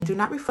do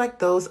not reflect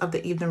those of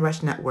the Evening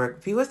Rush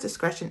Network. Viewers'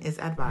 discretion is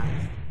advised.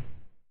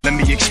 Let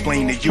me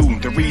explain to you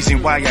the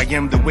reason why I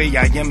am the way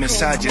I am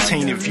inside your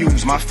tainted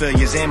views, my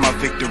failures and my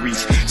victories.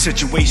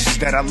 Situations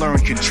that I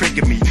learned can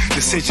trigger me.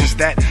 Decisions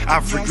that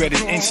I've regretted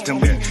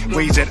instantly.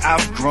 Ways that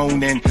I've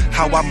grown and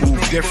how I move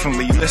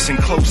differently. Listen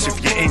close if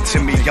you're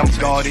into me. I'm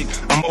guarded,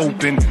 I'm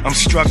open, I'm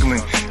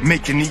struggling.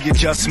 Making the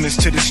adjustments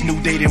to this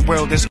new dating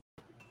world that's...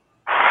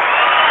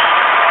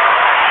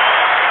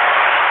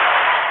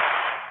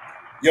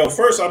 Yo,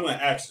 first I'm going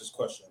to ask this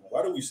question.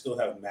 Why do we still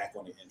have Mac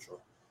on the intro?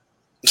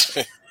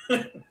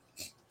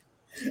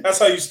 That's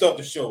how you start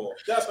the show off.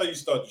 That's how you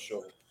start the show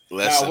off.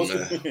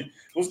 Listen,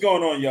 what's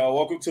going on, y'all?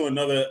 Welcome to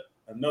another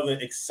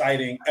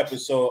exciting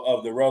episode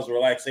of the Rels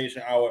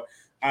Relaxation Hour.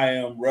 I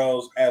am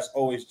Rels, as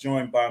always,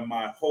 joined by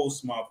my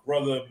host, my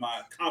brother,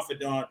 my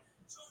confidant,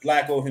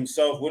 Blacko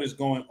himself. What is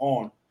going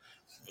on?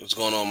 What's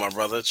going on, my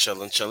brother?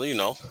 Chilling. Start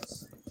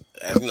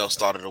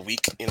of the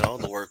week,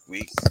 the work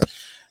week.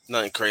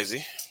 Nothing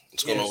crazy.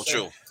 What's going on with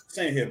you?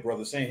 Same here,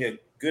 brother. Same here.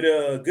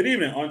 Good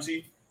evening,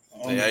 Auntie.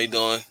 Hey, how you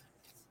doing?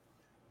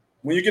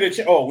 When you get a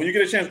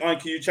chance,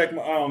 Aunt, can you check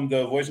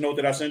the voice note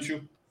that I sent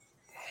you?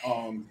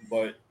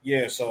 But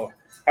yeah, so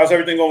how's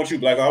everything going with you,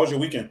 Black? How was your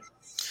weekend?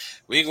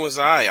 Weekend was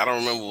alright. I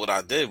don't remember what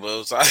I did, but it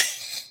was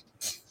alright.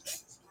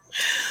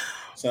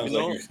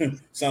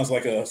 Sounds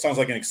like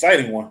an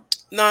exciting one.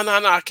 No.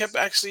 I kept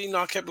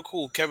it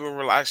cool. Kept it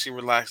relaxed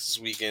this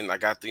weekend. I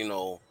got it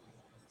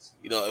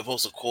was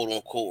supposed to quote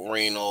unquote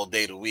rain all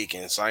day the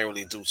weekend, so I didn't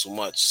really do too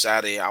much.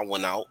 Saturday I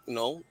went out,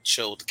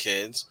 chilled with the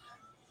kids.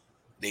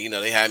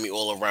 They had me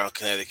all around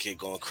Connecticut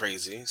going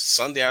crazy.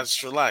 Sunday I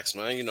just relaxed,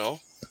 man.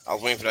 I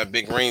was waiting for that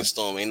big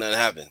rainstorm. Ain't nothing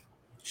happened.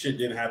 Shit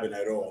didn't happen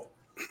at all.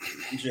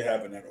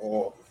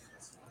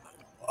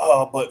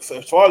 But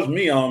as far as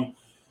me,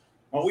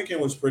 my weekend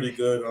was pretty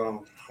good.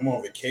 I'm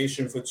on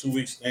vacation for 2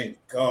 weeks. Thank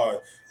God.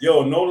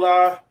 Yo, no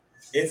lie,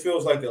 it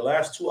feels like the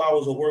last 2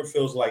 hours of work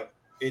feels like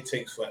it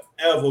takes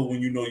forever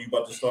when you're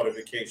about to start a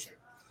vacation.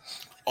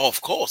 Oh, of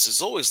course,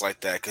 it's always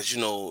like that because hey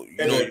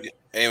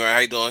man, how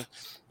you doing?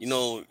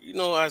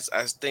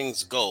 As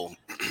things go,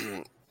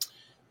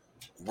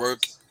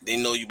 work, they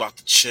know you about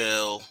to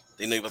chill.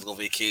 They know you about to go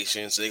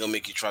vacation, so they're gonna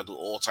make you try to do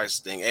all types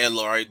of things. Hey,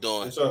 Laura, how you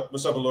doing?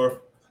 What's up, Laura?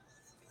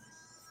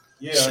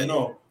 Yeah, shit. I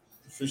know.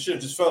 For shit,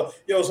 just felt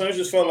it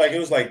just felt like it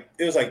was like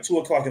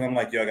 2:00, and I'm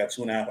like, yo, I got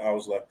 2.5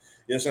 hours left.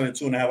 Yesterday,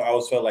 2.5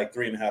 hours felt like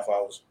 3.5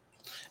 hours.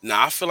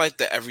 Now I feel like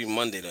that every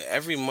Monday.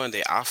 Every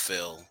Monday, I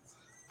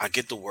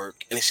get to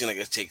work, and it seems like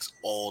it takes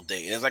all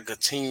day, and it's like a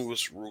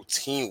continuous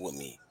routine with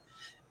me.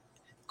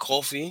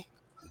 Coffee,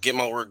 get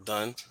my work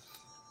done,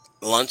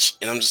 lunch,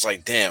 and I'm just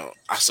like, damn,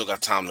 I still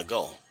got time to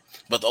go.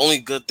 But the only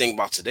good thing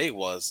about today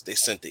was they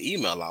sent the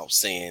email out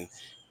saying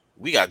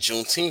we got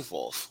Juneteenth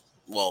off.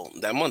 Well,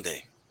 that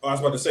Monday. Oh, I was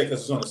about to say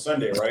because it's on a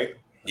Sunday, right?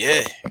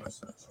 Yeah.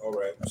 All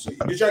right. So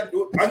did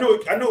y'all? I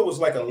know it was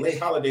like a late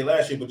holiday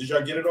last year, but did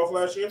y'all get it off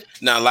last year?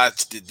 Nah,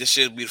 this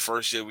year will be the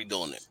first year we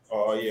doing it.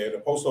 Oh yeah, the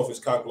post office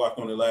cock blocked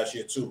on it last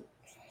year too.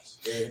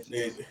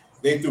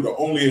 They threw the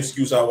only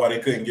excuse out why they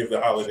couldn't give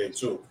the holiday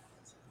too.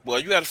 Well,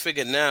 you got to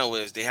figure now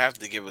is they have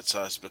to give it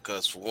to us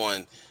because, for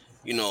one,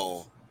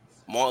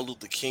 Martin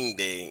Luther King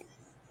Day,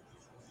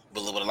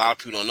 but what a lot of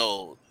people don't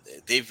know,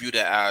 they view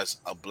that as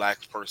a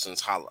black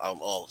person's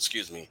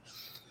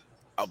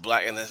a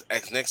black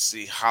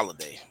ethnicity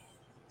holiday.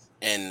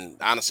 And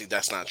honestly,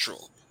 that's not true.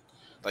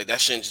 Like, that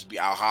shouldn't just be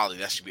our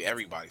holiday. That should be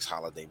everybody's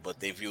holiday.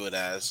 But they view it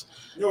as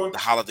the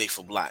holiday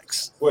for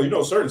blacks.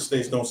 Well, certain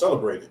states don't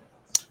celebrate it.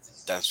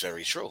 That's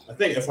very true. I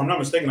think, if I'm not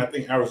mistaken,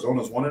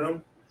 Arizona's one of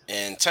them.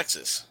 And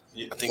Texas.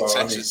 Yeah, I think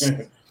Texas.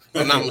 If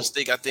I'm not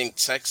mistaken, I think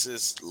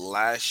Texas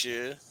last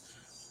year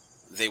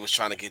they was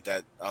trying to get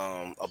that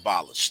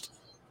abolished.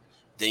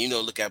 Then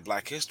look at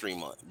Black History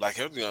Month. Black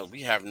History Month,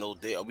 we have no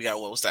day. We got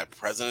what's that?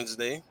 President's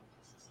Day.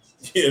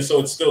 Yeah,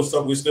 so it's still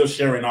something we're still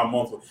sharing our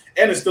month,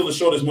 and it's still the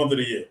shortest month of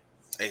the year.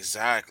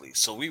 Exactly.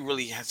 So we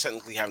really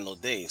technically have no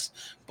days,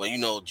 but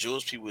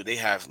Jewish people, they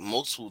have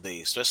multiple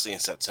days, especially in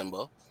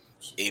September,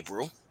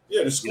 April.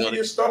 Yeah, the school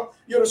year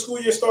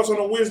starts on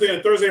a Wednesday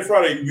and Thursday and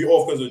Friday. You be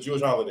off because of the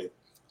Jewish holiday.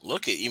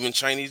 Look at even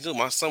Chinese New.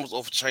 My son was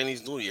off for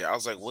Chinese New Year. I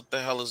was like, "What the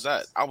hell is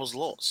that?" I was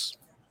lost.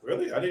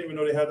 Really? I didn't even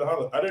know they had the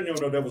holiday. I didn't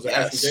even know that was an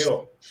actual day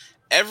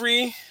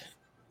off.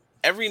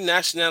 Every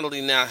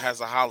nationality now has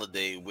a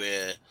holiday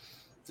where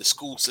the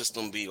school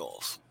system be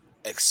off,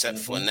 except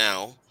for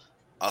now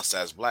us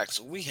as blacks.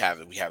 We have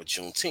it. We have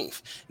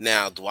Juneteenth.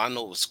 Now, do I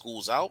know if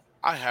school's out?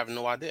 I have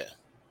no idea.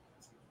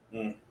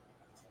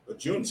 But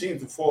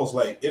Juneteenth falls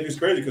it is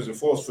crazy because it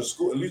falls for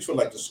school, at least for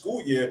like the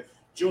school year.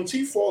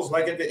 Juneteenth falls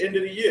like at the end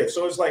of the year,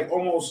 so it's like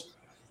what's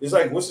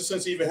the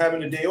sense of even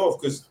having a day off?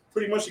 Because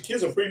pretty much the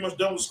kids are pretty much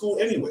done with school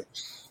anyway.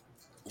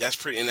 That's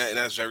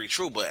that's very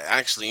true. But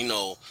actually,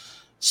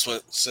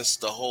 since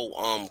the whole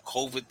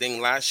COVID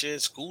thing last year,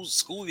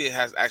 school year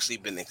has actually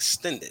been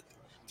extended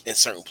in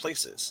certain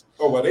places.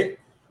 Oh well,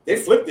 they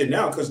flipped it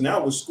now because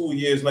now with school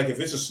years, like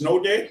if it's a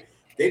snow day,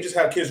 they just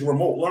have kids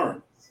remote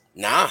learn.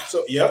 Nah.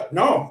 So yeah,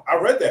 no, I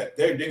read that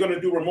they're going to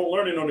do remote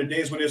learning on the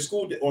days when there's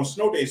on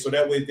snow days, so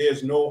that way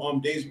there's no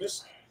days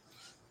missing.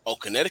 Oh,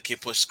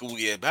 Connecticut pushed school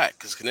year back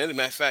because Connecticut,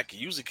 matter of fact,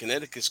 usually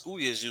Connecticut school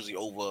year is usually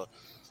over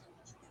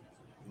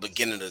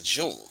beginning of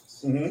June.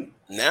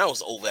 Mm-hmm. Now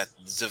it's over at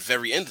the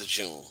very end of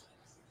June.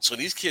 So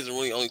these kids are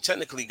really only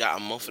technically got a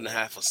month and a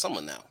half of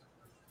summer now.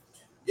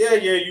 Yeah.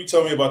 You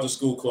tell me about the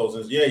school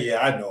closings. Yeah.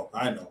 I know.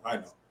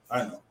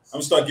 I'm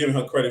gonna start giving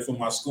her credit for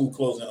my school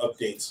closing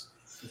updates.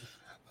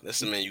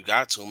 Listen, man, you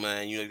got to,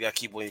 man. You got to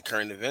keep on your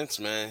current events,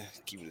 man.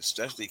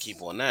 Especially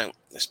keep on that.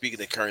 And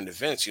speaking of current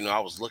events, I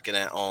was looking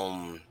at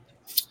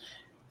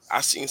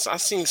I seen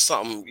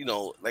something,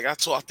 like I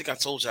think I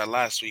told you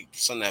last week,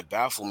 something that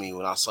baffled me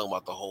when I was talking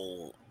about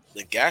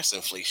the gas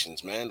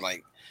inflations, man.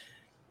 Like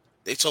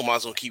they told me I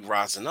was gonna keep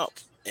rising up.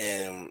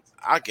 And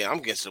I'm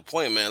getting to the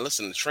point, man.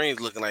 Listen, the train's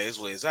looking like this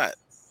way it's at.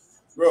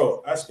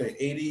 Bro, I spent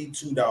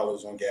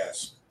 $82 on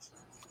gas.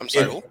 I'm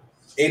sorry,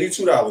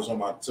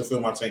 $82 to fill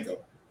my tank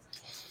up.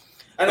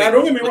 And Wait, I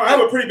don't get me wrong, I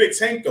have a pretty big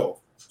tank though.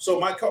 So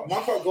my car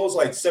goes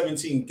like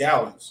 17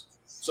 gallons.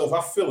 So if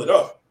I fill it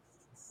up,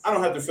 I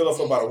don't have to fill it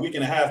for about a week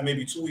and a half,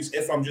 maybe 2 weeks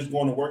if I'm just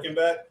going to work and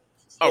back.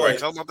 All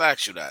right, I was about to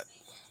ask you that.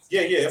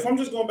 Yeah. If I'm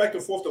just going back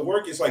and forth to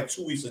work, it's like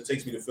 2 weeks it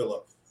takes me to fill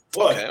up.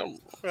 But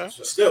okay.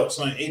 Still, it's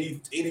like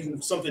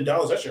 80 something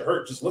dollars. That should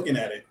hurt just looking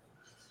at it.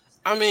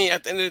 I mean,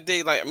 at the end of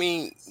the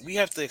day, we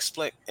have to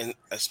expect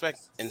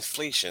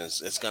inflation.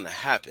 It's gonna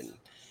happen.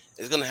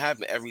 It's gonna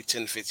happen every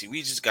 10, 50.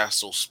 We just got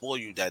so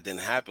spoiled that didn't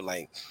happen.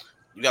 Like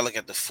you gotta look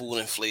at the food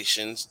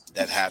inflations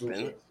that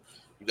happen.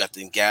 You got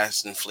the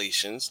gas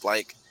inflations.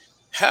 Like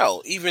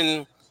hell,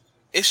 even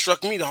it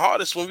struck me the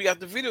hardest when we got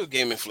the video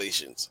game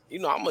inflations.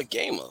 I'm a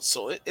gamer,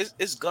 so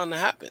it's gonna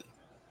happen.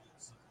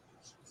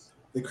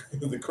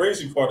 The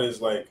crazy part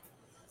is like,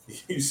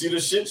 you see the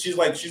shit. She's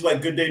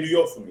like Good Day New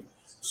York for me.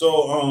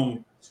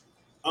 So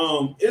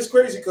it's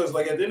crazy because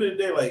like at the end of the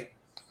day, like,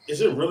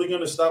 is it really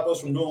going to stop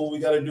us from doing what we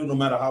got to do, no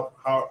matter how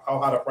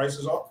high the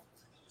prices are?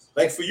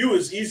 Like for you,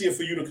 it's easier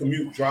for you to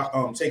commute,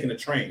 taking a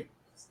train,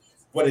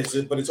 but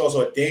it's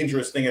also a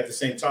dangerous thing at the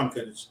same time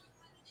because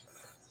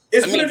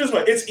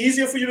it's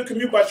easier for you to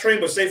commute by train,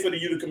 but safer for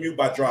you to commute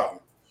by driving.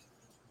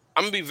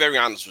 I'm gonna be very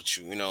honest with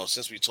you.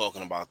 Since we're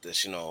talking about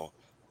this,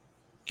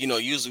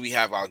 usually we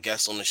have our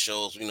guests on the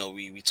shows.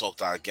 We talk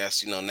to our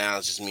guests. Now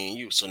it's just me and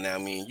you. So now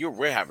me and you,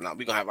 we're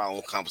gonna have our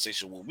own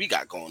conversation. What we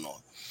got going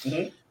on.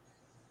 Mm-hmm.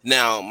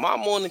 Now my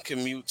morning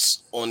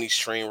commutes on these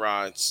train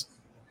rides.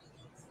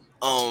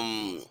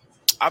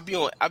 I be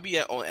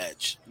on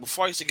edge.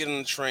 Before I used to get on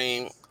the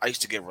train, I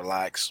used to get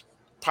relaxed.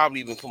 Probably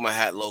even put my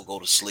hat low, go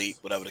to sleep,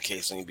 whatever the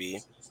case may be.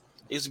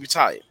 I used to be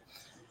tired.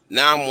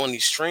 Now I'm on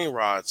these train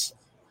rides,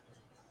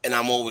 and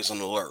I'm always on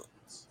alert.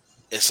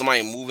 If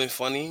somebody moving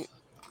funny,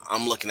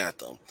 I'm looking at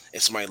them.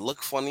 If somebody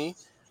look funny,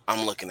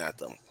 I'm looking at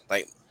them.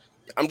 Like,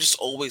 I'm just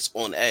always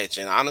on edge.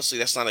 And honestly,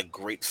 that's not a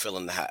great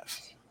feeling to have.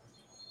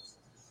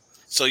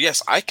 So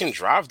yes, I can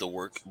drive to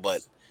work,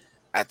 but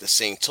at the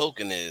same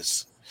token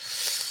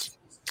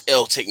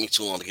it'll take me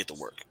too long to get to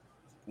work.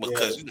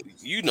 Because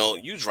you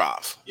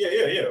drive.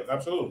 Yeah,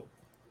 absolutely.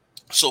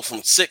 So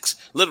from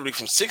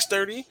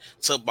 6:30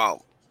 to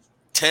about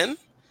 10,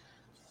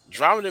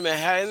 driving to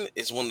Manhattan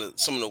is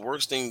some of the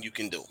worst things you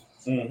can do.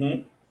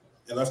 Mm-hmm.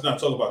 And let's not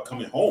talk about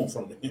coming home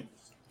from the.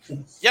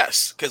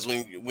 Yes, because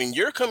when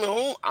you're coming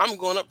home, I'm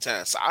going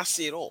uptown, so I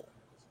see it all.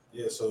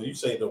 Yeah, so you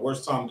say the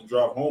worst time to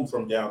drive home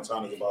from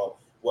downtown is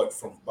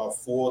from about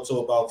 4 to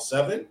about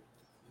 7,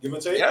 give or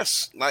take.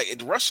 Yes, like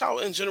the rush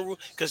hour in general.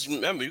 Because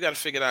remember, you got to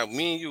figure it out.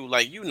 Me and you,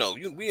 like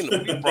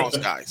we Bronx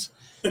guys.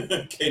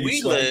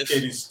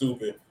 Katie's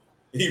stupid.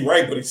 He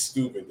right, but he's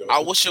stupid though. I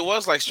wish it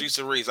was like Streets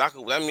of Rage. I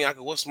could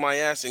whip my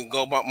ass and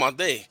go about my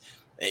day.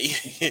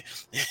 The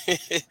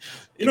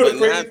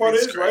crazy part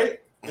is, right?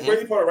 The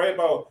crazy part, right,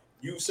 about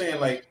you saying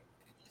like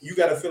you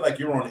got to feel like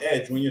you're on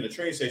edge when you're in the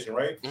train station,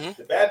 right?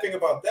 Mm-hmm. The bad thing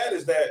about that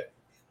is that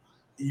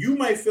you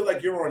might feel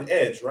like you're on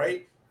edge,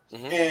 right?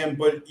 Mm-hmm.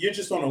 But you're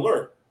just on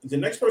alert. The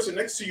next person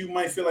next to you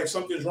might feel like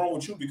something's wrong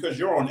with you because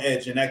you're on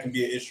edge, and that can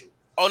be an issue.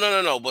 Oh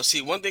no! But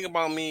see, one thing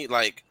about me,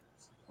 like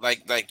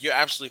you're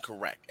absolutely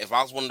correct. If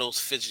I was one of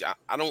those fidget,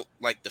 I don't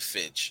like the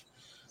fidge.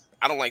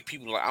 I don't like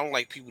people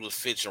to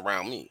fidge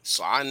around me.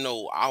 So I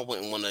know I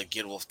wouldn't want to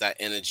get off that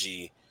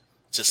energy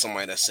to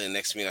somebody that's sitting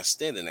next to me, that's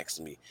standing next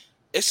to me.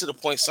 It's to the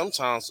point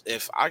sometimes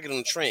if I get on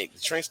the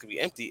trains could be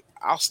empty,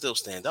 I'll still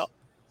stand up.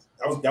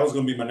 That was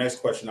going to be my next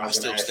question. I'll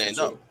still stand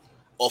up.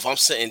 Or if I'm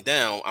sitting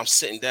down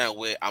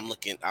where I'm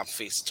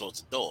facing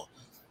towards the door.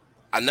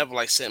 I never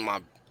like sitting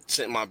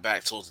my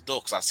back towards the door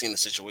because I've seen the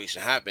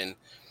situation happen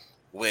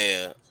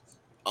where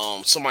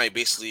somebody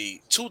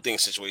basically two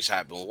things situation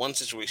happened. One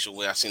situation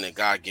where I seen a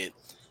guy get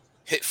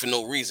hit for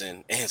no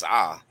reason in his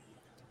eye.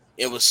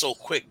 It was so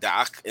quick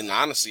that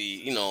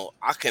honestly,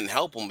 I couldn't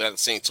help him, but at the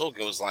same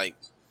token, it was like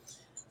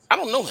I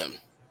don't know him.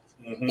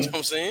 Mm-hmm. You know what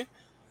I'm saying?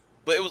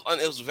 But it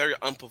was a very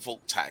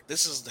unprovoked attack.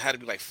 Had to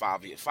be like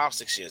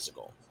 5-6 years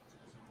ago.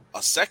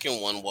 A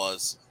second one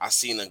was I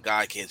seen a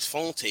guy get his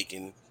phone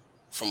taken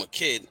from a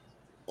kid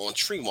on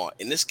Tremont,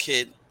 and this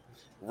kid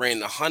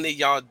ran a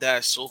 100-yard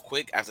dash so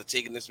quick after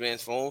taking this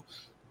man's phone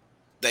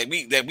that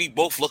we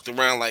both looked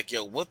around like,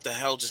 yo, what the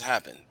hell just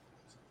happened?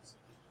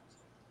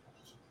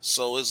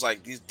 So it's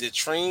like the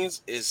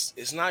trains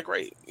is not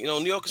great. You know,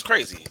 New York is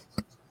crazy.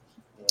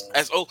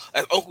 As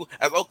Uncle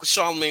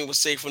Charlemagne would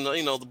say from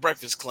the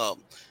Breakfast Club,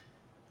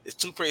 it's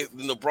too crazy.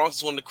 The Bronx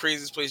is one of the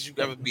craziest places you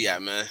could ever be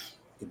at, man.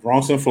 The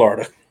Bronx in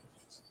Florida.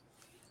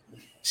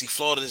 See,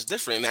 Florida is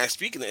different. And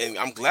speaking, and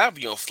I'm glad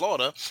you're in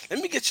Florida. Let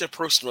me get your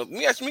personal.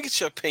 Let me get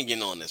your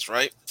opinion on this,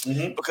 right?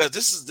 Mm-hmm. Because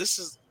this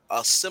is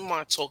a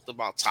semi talked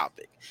about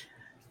topic,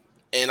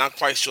 and I'm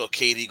quite sure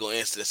Katie gonna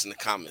answer this in the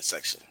comment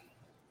section.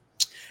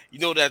 You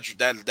know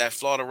that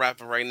Florida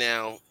rapper right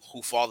now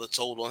who father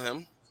told on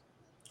him.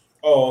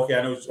 Oh, okay,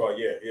 I know what you're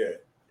talking. Yeah.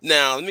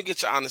 Now let me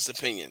get your honest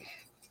opinion,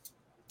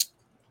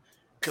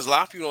 because a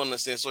lot of people don't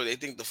understand. So they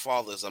think the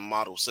father is a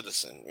model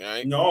citizen,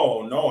 right?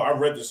 No, I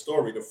read the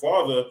story. The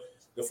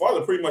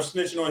father pretty much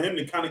snitching on him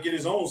to kind of get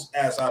his own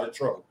ass out of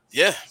trouble.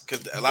 Yeah,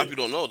 because a lot of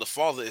people don't know the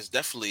father is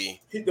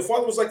definitely. The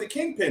father was like the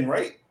kingpin,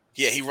 right?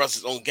 Yeah, he runs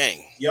his own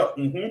gang. Yep.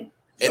 Mm-hmm.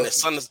 And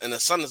the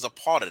son is a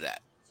part of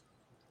that.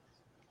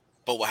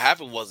 But what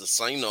happened was the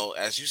son,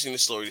 as you seen the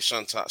story, the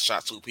son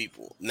shot 2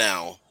 people.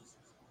 Now,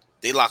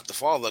 they locked the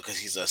father because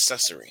he's an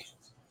accessory.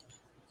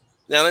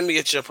 Now, let me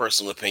get your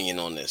personal opinion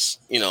on this.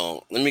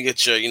 Let me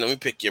get let me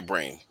pick your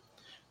brain.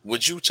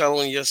 Would you tell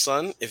on your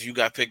son if you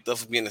got picked up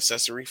for being an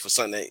accessory for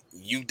something that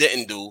you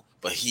didn't do,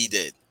 but he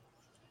did?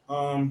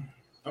 I'm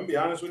gonna be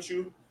honest with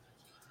you.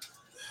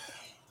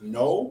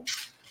 No,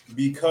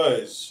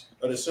 because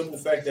of the simple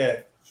fact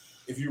that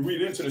if you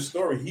read into the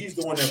story, he's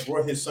the one that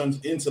brought his sons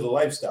into the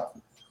lifestyle.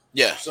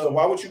 Yeah. So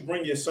why would you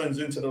bring your sons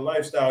into the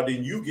lifestyle,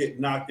 then you get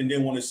knocked and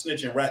then want to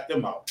snitch and rat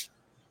them out?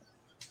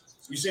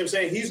 You see what I'm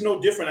saying? He's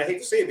no different. I hate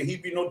to say it, but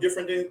he'd be no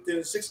different than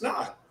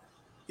 6ix9ine.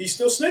 He's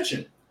still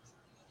snitching.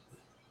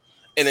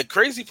 And the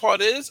crazy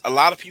part is, a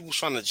lot of people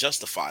trying to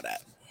justify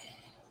that.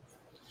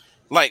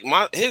 Like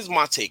here's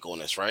my take on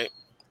this, right?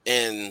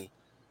 And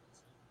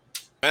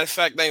matter of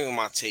fact, not even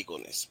my take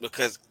on this,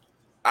 because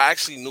I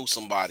actually knew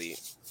somebody,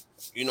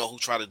 who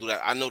tried to do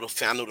that. I know the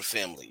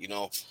family.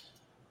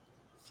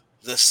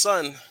 The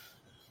son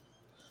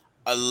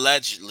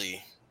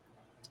allegedly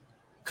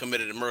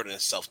committed a murder in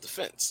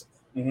self-defense.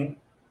 Mm-hmm.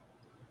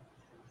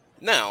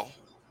 Now,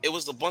 it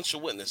was a bunch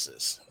of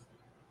witnesses.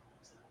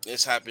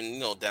 This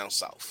happened, down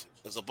south.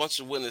 There's a bunch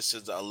of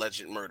witnesses to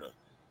alleged murder.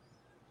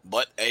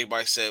 But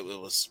everybody said it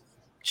was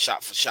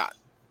shot for shot.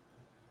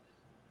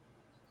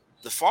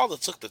 The father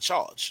took the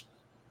charge.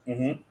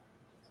 Mm-hmm.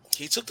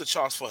 He took the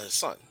charge for his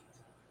son.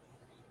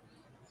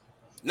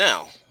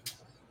 Now,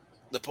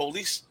 the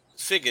police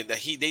figured that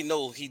they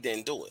know he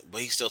didn't do it,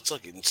 but he still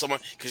took it. And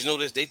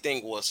because they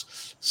think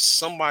was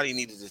somebody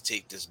needed to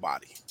take this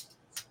body.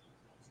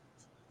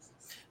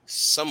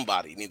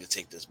 Somebody needed to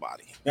take this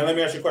body. Now let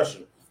me ask you a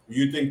question. Do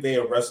you think they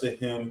arrested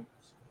him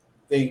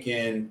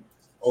thinking,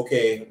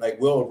 okay,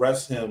 like we'll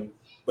arrest him,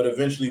 but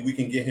eventually we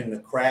can get him to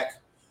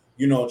crack,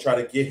 try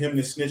to get him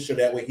to snitch so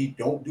that way he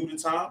don't do the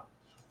time?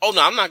 Oh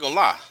no, I'm not gonna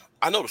lie.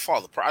 I know the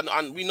father.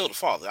 We know the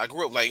father. I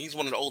grew up like he's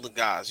one of the older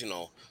guys.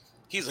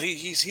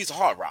 He's a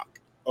hard rock.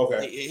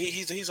 Okay.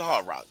 He's a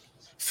hard rock.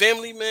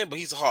 Family man, but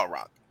he's a hard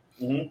rock.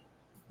 Mm-hmm.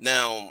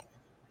 Now,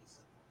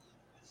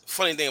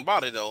 funny thing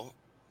about it though,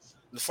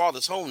 the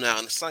father's home now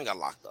and the son got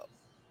locked up.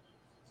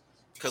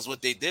 Because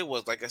what they did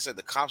was, like I said,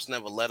 the cops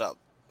never let up.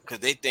 Because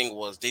they think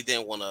was they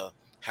didn't want to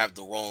have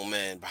the wrong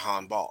man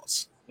behind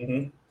bars.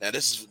 Mm-hmm. Now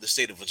this is the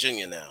state of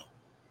Virginia now.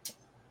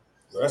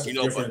 So that's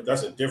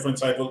a different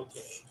type of.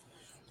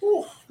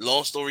 Whew.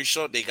 Long story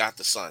short, they got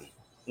the son.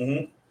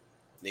 Mm-hmm.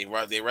 They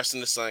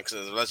arresting the son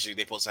because allegedly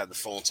they supposed to have the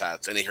phone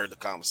taps and they heard the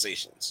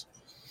conversations.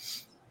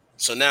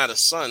 So now the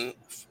son,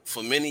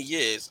 for many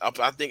years, I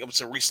think up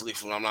until recently,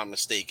 if I'm not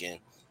mistaken,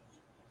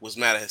 was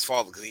mad at his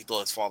father because he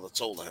thought his father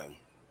told him.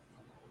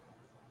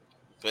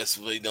 But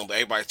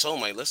everybody told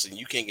him, like, listen,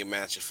 you can't get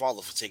mad at your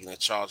father for taking a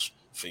charge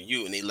for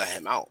you, and they let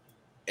him out.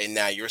 And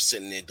now you're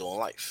sitting there doing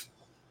life.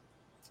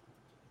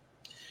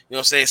 You know what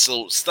I'm saying?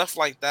 So stuff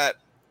like that,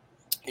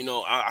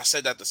 I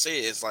said that to say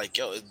it's like,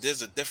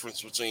 there's a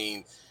difference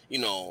between,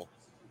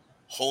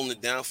 holding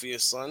it down for your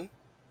son,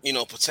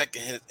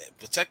 protecting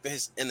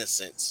his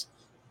innocence,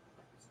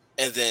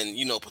 and then,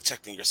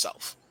 protecting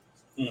yourself.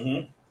 Mm-hmm.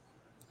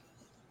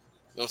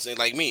 You know what I'm saying?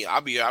 Like me,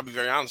 I'll be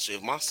very honest with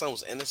you. If my son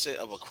was innocent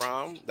of a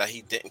crime that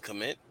he didn't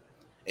commit,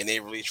 and they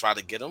really try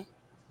to get him,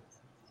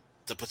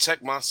 to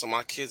protect my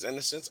kid's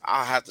innocence,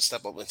 I have to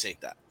step up and take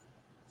that.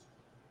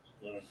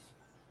 Mm.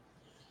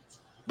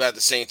 But at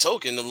the same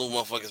token, the little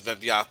motherfuckers better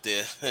be out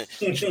there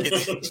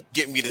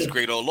get me this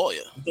great old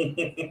lawyer.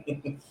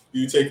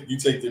 You take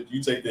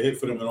the hit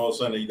for them, and all of a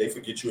sudden they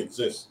forget you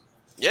exist.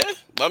 Yeah,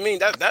 but I mean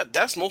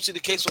that's mostly the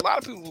case with a lot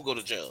of people who go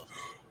to jail.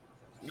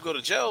 You go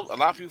to jail, a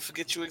lot of people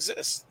forget you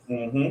exist.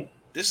 Mm-hmm.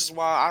 This is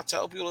why I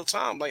tell people all the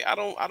time, like I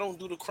don't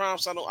do the crime,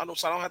 so I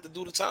don't have to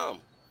do the time.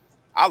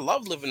 I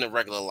love living a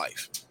regular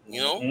life,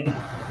 Mm-hmm.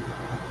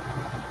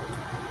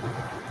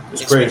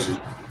 It's crazy.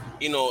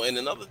 And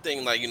another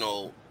thing, like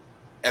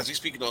as we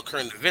speaking on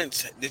current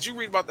events, did you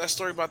read about that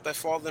story about that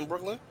father in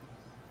Brooklyn?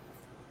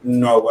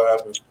 No, what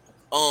happened?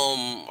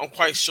 I'm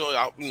quite sure,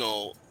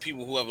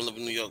 people who haven't lived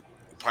in New York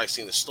probably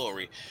seen the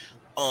story.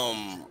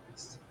 Um,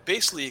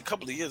 Basically, a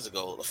couple of years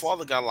ago, the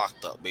father got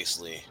locked up.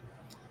 Basically,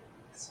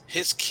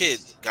 his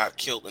kid got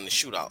killed in the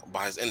shootout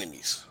by his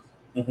enemies.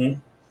 Mm-hmm.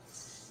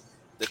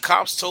 The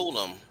cops told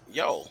him,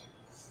 "Yo,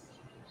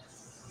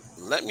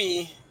 let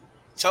me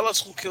tell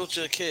us who killed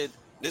your kid."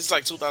 This is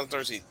like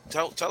 2013.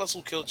 Tell us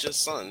who killed your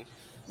son.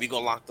 We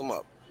gonna lock them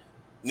up.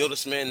 You know,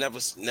 this man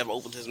never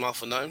opened his mouth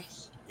for nothing.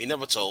 He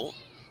never told.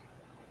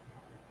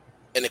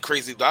 And the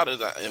crazy about it,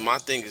 and my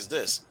thing is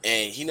this,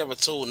 and he never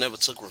told, never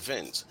took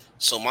revenge.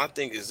 So my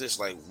thing is this: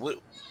 like, what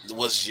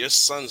was your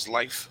son's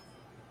life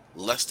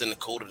less than the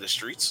code of the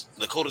streets?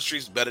 The code of the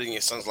streets better than your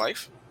son's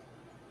life?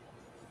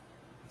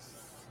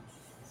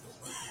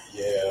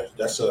 Yeah,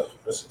 that's a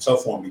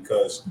tough one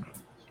because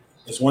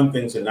it's one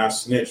thing to not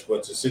snitch,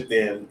 but to sit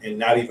there and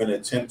not even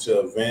attempt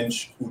to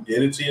avenge who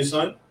did it to your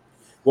son.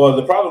 Well,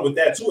 the problem with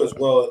that too, as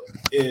well,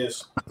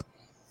 is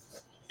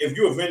if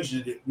you avenge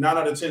it, 9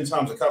 out of 10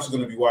 times the cops are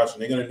going to be watching.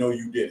 They're going to know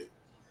you did it,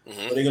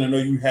 Hmm. but they're going to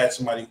know you had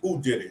somebody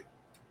who did it.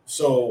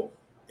 So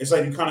it's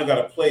like you kind of got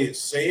to play it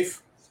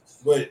safe,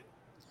 but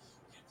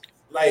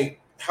like,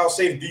 how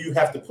safe do you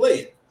have to play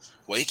it?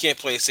 Well, he can't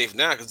play it safe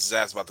now because his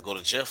ass is about to go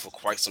to jail for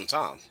quite some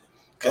time.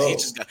 Because he Oh,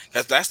 just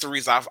got. That's the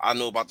reason I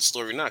know about the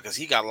story now. Because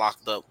he got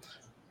locked up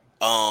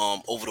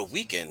over the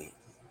weekend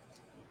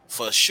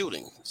for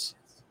shootings.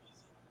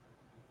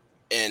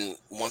 And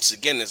once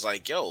again, it's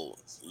like, yo,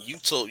 you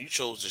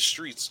chose the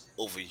streets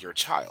over your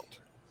child.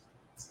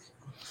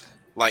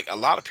 Like a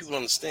lot of people don't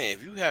understand.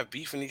 If you have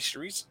beef in these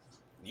streets,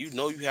 you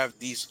know you have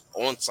these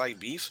on-site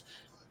beef.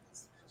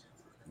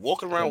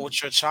 Walking around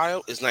with your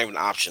child is not even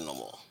an option no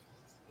more.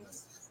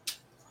 It's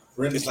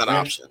Brandon, not an Brandon,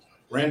 option.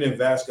 Brandon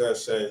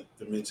Vasquez said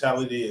the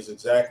mentality is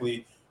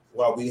exactly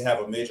why we have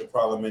a major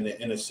problem in the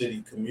inner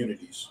city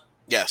communities.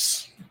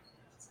 Yes,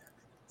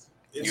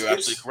 It's you're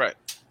absolutely it's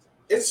correct.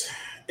 it's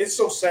it's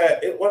so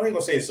sad. Well, I ain't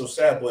gonna say it's so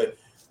sad, but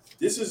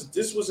this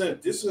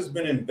has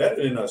been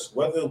embedded in us.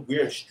 Whether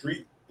we're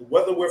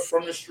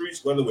from the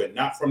streets, whether we're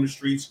not from the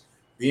streets,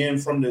 being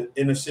from the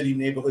inner city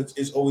neighborhoods,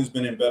 it's always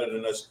been embedded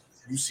in us.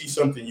 You see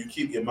something, you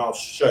keep your mouth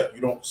shut.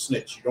 You don't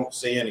snitch. You don't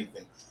say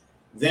anything.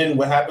 Then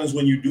what happens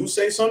when you do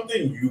say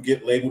something? You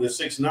get labeled a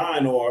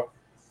 6ix9ine, or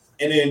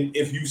and then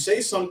if you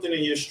say something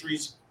in your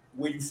streets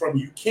where you from,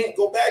 you can't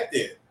go back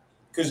there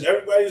because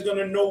everybody's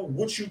gonna know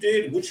what you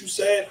did, what you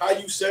said, how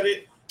you said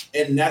it,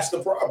 and that's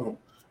the problem.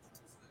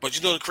 But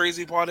you know the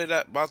crazy part of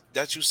that about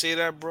that you say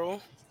that,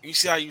 bro? You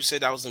see how you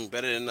said that was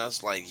embedded in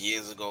us like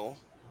years ago?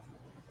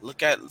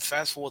 Look at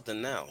fast forward to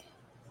now.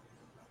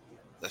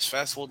 Let's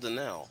fast forward to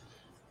now.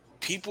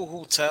 People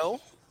who tell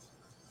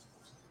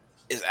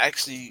is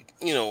actually,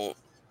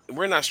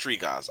 we're not street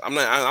guys. I'm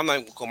not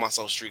gonna call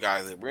myself street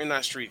guys. We're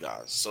not street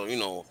guys. So,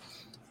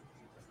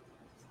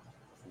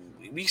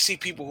 we see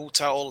people who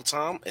tell all the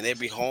time and they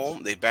be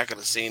home, they back at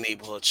the same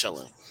neighborhood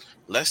chilling.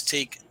 Let's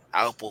take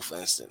Alpo for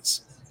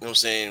instance. You know what I'm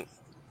saying?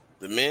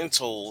 The man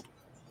told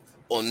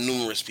on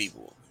numerous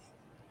people,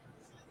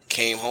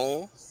 came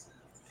home,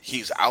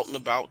 he's out and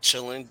about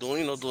chilling,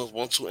 doing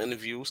 1, 2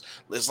 interviews.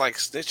 It's like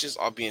snitches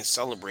are being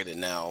celebrated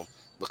now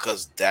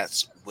because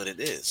that's what it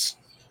is.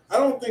 I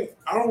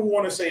don't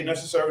want to say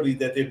necessarily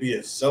that they're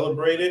being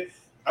celebrated.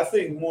 I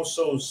think more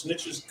so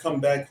snitches come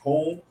back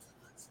home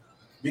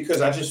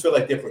because I just feel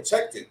like they're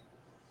protected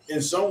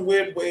in some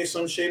weird way,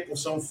 some shape, or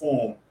some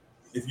form.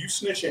 If you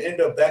snitch and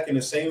end up back in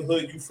the same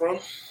hood you from,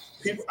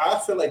 people, I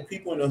feel like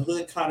people in the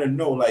hood kind of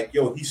know, like,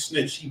 yo, he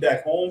snitched, he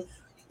back home,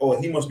 or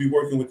he must be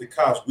working with the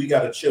cops. We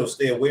gotta chill,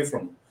 stay away from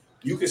him.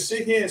 You can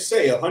sit here and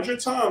say 100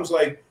 times,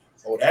 like,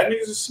 oh, that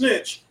nigga's a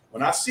snitch.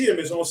 When I see him,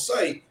 it's on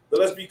sight. But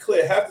let's be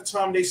clear, half the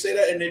time they say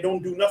that and they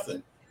don't do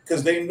nothing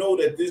because they know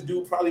that this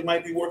dude probably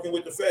might be working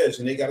with the feds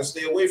and they gotta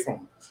stay away from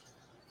him.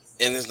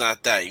 And it's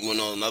not that. You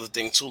know another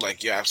thing too,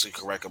 like you're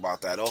absolutely correct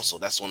about that also.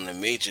 That's one of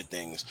the major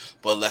things.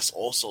 But let's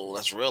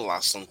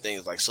realize some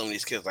things, like some of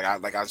these kids, like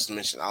I just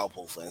mentioned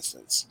Alpo, for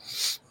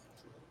instance.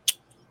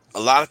 A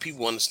lot of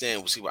people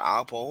understand, we see with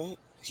Alpo,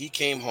 he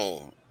came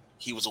home.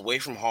 He was away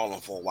from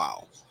Harlem for a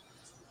while.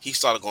 He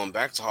started going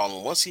back to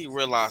Harlem. Once he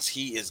realized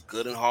he is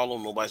good in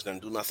Harlem, nobody's gonna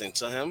do nothing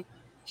to him,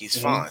 he's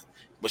Mhm. fine.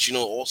 But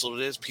also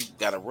it is people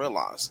gotta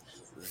realize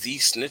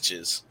these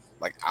snitches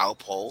like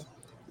Alpo,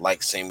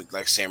 like Sammy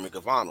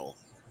Gavano,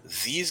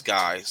 these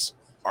guys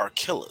are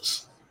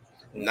killers.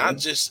 Not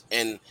Mhm. just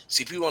and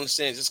see people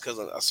understand just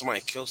because somebody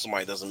kills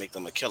somebody doesn't make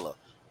them a killer.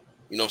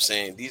 You know what I'm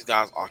saying? These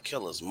guys are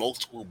killers,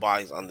 multiple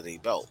bodies under their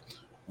belt,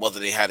 whether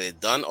they had it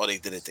done or they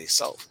did it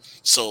themselves.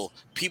 So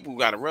people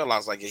got to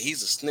realize, like, yeah,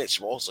 he's a snitch,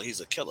 but also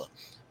he's a killer.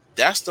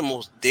 That's the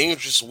most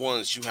dangerous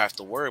ones you have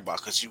to worry about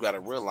because you got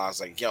to realize,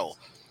 like, yo,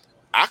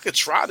 I could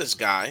try this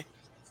guy,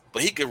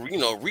 but he could,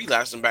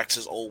 relapse him back to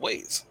his old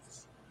ways.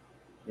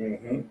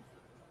 Mhm.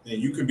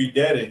 And you could be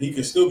dead and he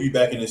could still be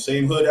back in the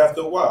same hood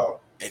after a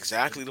while.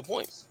 Exactly the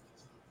point.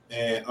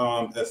 And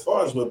as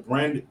far as what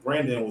Brandon,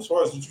 as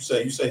far as what you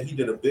say he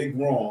did a big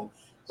wrong,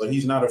 but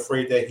he's not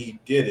afraid that he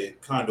did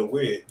it. Kind of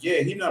weird.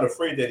 Yeah, he's not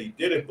afraid that he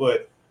did it,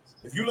 but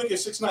if you look at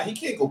 6ix9ine, he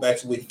can't go back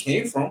to where he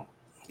came from.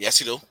 Yes,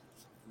 he do.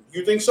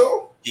 You think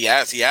so? He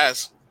has.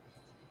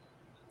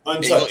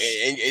 Untouched.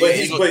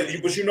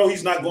 But you know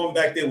he's not going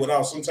back there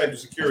without some type of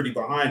security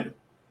behind him.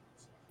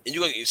 And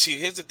you see,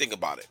 here's the thing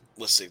about it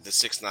with the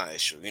 6ix9ine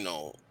issue. You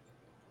know,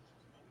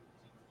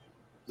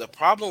 the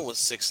problem with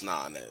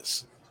 6ix9ine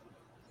is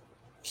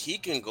he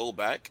can go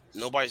back.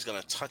 Nobody's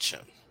gonna touch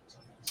him.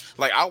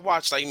 Like I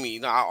watch, like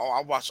me,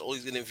 I watch all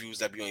these interviews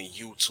that be on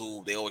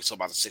YouTube. They always talk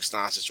about the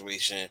 6ix9ine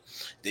situation.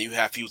 Then you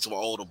have people talking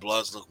about, oh, the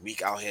Bloods look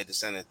weak out here,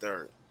 this and the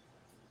third.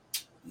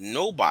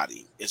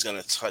 Nobody is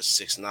gonna touch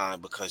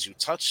 6ix9ine because you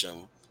touch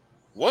him.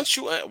 Once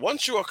you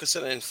are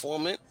considered an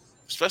informant,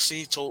 especially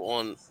he told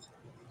on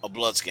a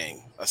Bloods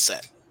gang, a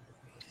set.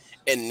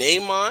 In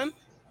Naaman,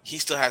 he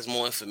still has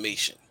more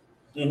information.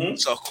 Mm-hmm.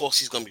 So of course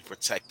he's gonna be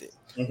protected.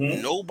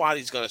 Mm-hmm.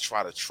 Nobody's gonna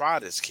try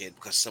this kid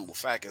because simple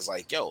fact is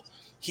like, yo,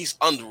 he's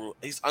under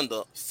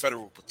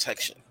federal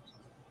protection.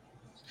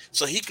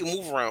 So he can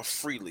move around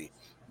freely.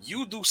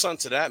 You do something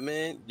to that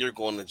man, you're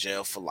going to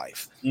jail for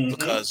life. Mm-hmm.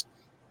 Because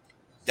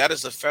that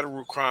is a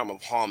federal crime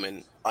of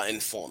harming an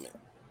informant.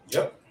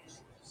 Yep.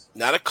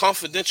 Not a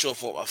confidential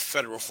informant, a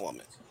federal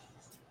informant.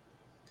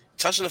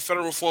 Touching a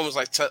federal informant is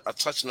like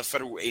touching a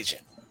federal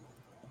agent.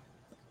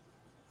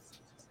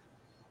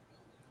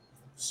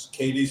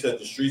 KD said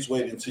the streets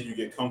wait until you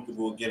get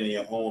comfortable getting in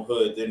your own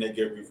hood, then they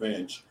get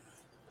revenge.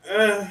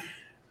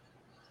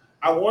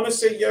 I want to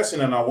say yes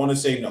and then I want to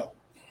say no.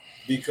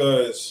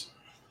 Because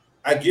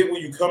I get where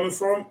you're coming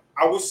from.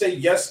 I would say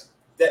yes,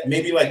 that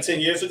maybe like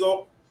 10 years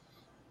ago.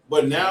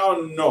 But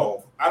now,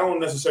 no. I don't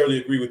necessarily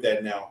agree with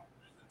that now.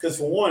 Because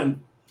for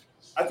one,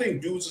 I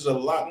think dudes is a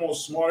lot more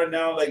smarter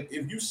now. Like,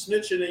 if you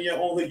snitching in your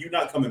own hood, you're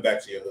not coming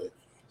back to your hood.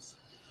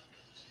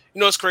 You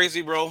know what's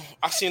crazy, bro?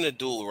 I seen a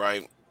dude,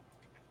 right,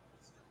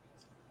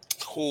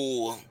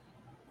 who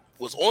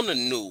was on the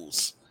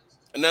news,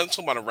 and then I'm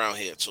talking about around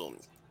here too.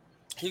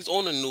 He's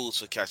on the news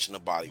for catching a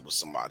body with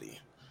somebody.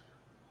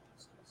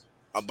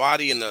 A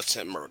body in an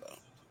attempt murder.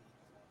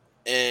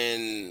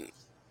 And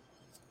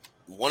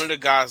one of the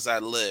guys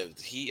that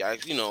lived,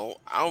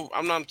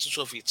 I'm not too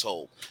sure if he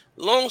told.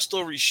 Long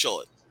story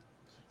short,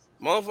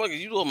 motherfucker,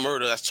 you do a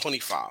murder, that's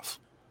 25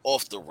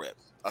 off the rip.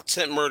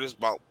 Attempt murder is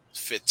about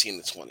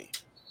 15 to 20.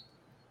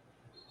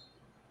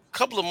 A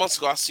couple of months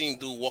ago, I seen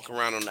dude walk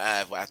around on the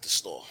Ave at the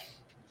store.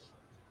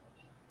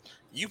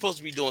 You supposed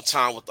to be doing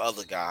time with the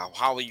other guy.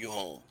 How are you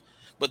home?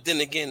 But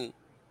then again,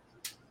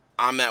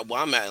 I'm at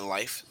where I'm at in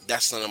life.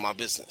 That's none of my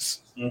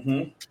business.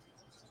 Mm-hmm.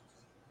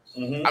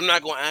 Mm-hmm. I'm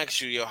not going to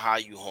ask you, yo, how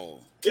you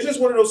home? It's just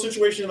one of those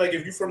situations, like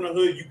if you're from the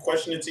hood, you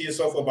question it to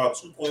yourself for about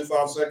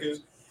 2.5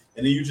 seconds,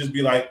 and then you just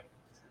be like,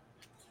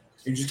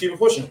 you just keep it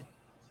pushing.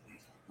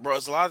 Bro,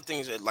 there's a lot of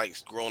things that, like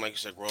growing up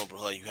in the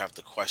hood, you have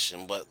to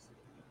question, but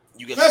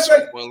you get Matter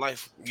to a point in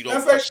life, you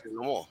don't question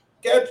no more.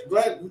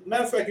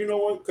 Matter of fact, you know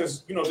what?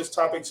 Because, this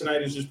topic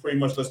tonight is just pretty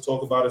much let's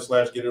talk about it /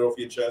 get it off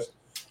your chest.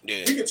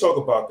 Yeah. We can talk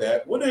about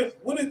that. What are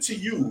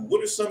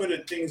some of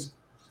the things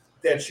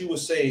that you would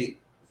say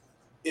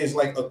is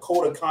like a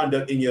code of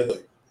conduct in your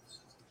hood?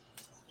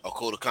 A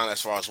code of conduct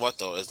as far as what,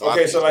 though?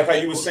 Okay, so like how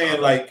you were saying,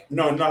 like,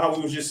 no, not how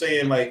we was just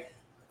saying, like,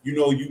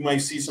 you might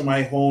see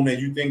somebody home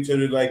and you think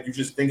you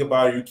just think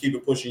about it, you keep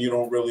it pushing, you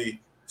don't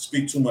really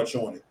speak too much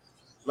on it.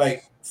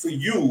 Like, for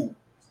you,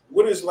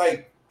 what is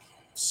like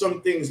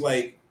some things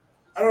like,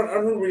 I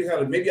don't really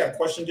have maybe I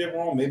questioned it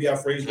wrong, maybe I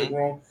phrased it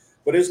wrong,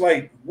 but it's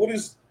like, what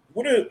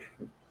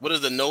are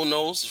the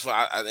no-nos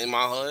in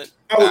my hood?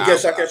 I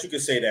guess you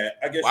could say that.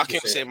 I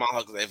can't say my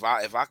hood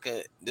because if I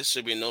could, this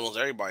should be no-nos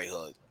everybody's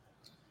hood.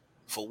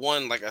 For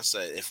one, like I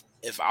said,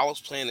 if I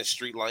was playing the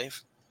street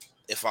life,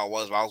 if I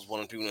was one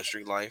of the people in the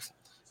street life,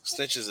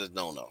 snitches is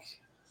no-no.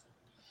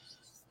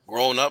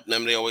 Growing up,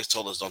 they always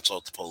told us don't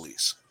talk to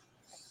police.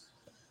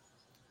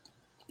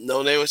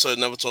 No, they always said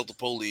never talk to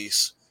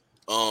police.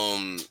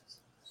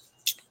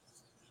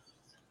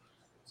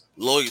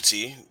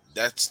 Loyalty,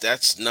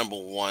 that's number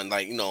one.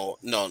 Like, no,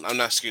 I'm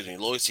not. Excuse me.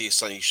 Loyalty is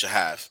something you should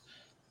have.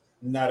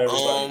 Not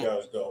everybody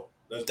does, though.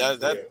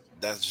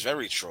 That's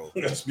very true.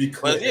 Let's be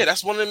clear. But yeah,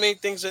 that's one of the main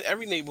things in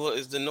every neighborhood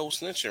is the no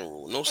snitching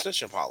rule, no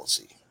snitching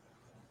policy.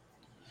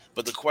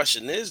 But the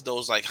question is, though,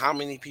 is like how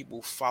many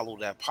people follow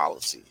that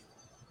policy,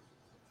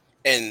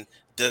 and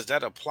does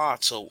that apply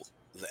to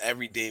the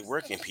everyday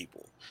working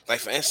people?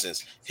 Like, for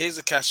instance, here's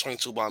the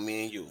catch-22 about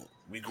me and you.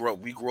 We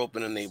grew up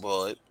in a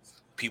neighborhood.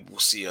 People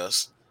see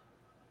us.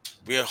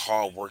 We're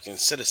hardworking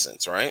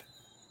citizens, right?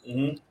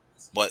 Mm-hmm.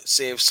 But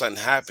say if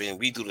something happened,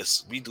 we do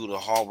the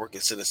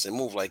hardworking citizen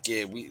move. Like,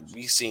 yeah,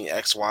 we seen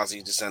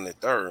XYZ just on the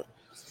third.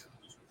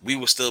 We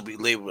would still be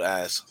labeled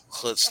as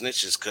hood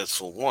snitches because,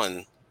 for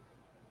one,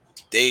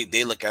 they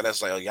look at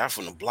us like, oh, y'all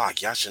from the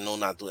block. Y'all should know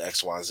not to do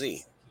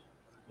XYZ.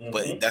 Mm-hmm.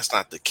 But that's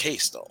not the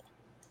case, though.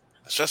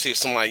 Especially if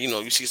somebody,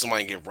 you see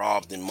somebody get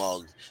robbed and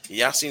mugged.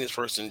 Y'all seen this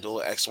person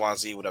do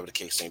XYZ, whatever the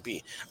case may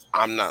be.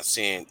 I'm not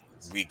saying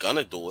we're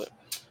gonna do it,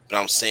 but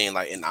I'm saying,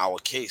 like, in our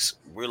case,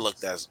 we're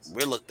looked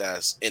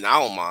as in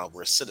our mind,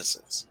 we're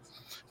citizens.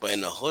 But in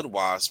the hood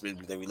wise,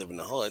 that we live in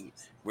the hood,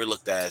 we're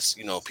looked at as,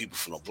 people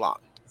from the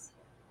block.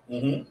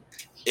 Mm-hmm.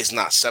 It's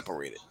not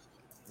separated.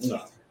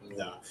 No.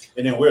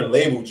 And then we're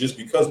labeled just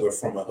because we're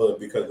from a hood,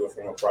 because we're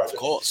from a project. Of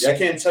course. Yeah, I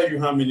can't tell you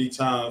how many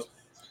times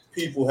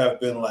people have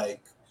been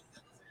like,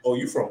 "Oh,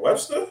 you from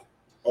Webster?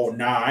 Oh,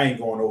 nah, I ain't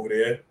going over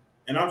there."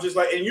 And I'm just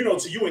like, and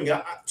to you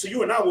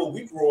and I, where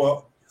we grow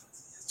up,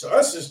 to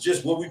us it's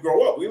just where we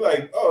grow up. We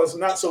like, oh, it's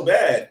not so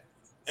bad.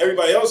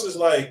 Everybody else is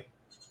like,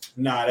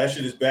 nah, that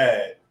shit is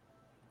bad.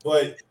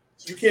 But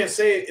you can't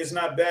say it's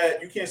not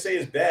bad. You can't say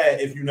it's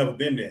bad if you've never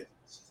been there.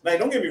 Like,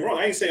 don't get me wrong.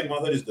 I ain't saying my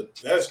hood is the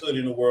best hood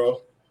in the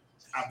world,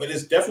 but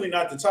it's definitely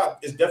not the top.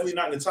 It's definitely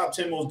not in the top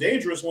 10 most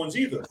dangerous ones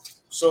either.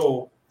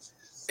 So,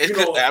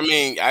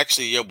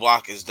 actually, your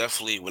block is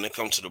definitely, when it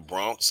comes to the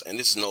Bronx, and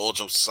this is no old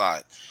jokes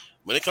aside,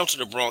 when it comes to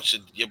the Bronx,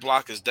 your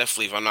block is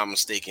definitely, if I'm not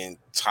mistaken,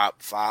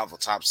 top 5 or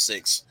top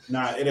 6.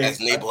 Nah, it ain't. As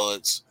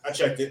neighborhoods. I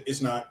checked it.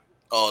 It's not.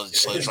 Oh,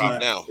 so it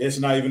dropped down. It's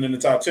not even in the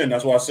top 10.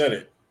 That's why I said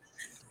it.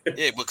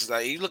 Yeah, because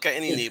you look at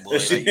any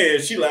neighborhood.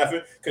 She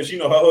laughing because her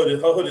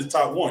hood is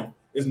top 1.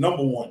 It's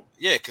number 1.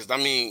 Yeah, because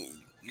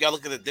you gotta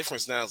look at the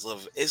difference now.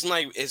 It's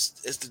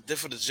the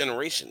different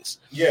generations.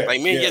 Yeah,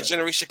 like me and your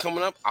generation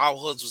coming up, our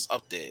hoods was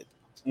up there.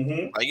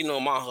 Mm-hmm.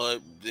 Like my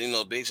hood,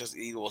 Big Chester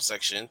Eagle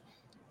section,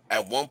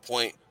 at one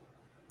point,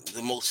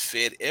 the most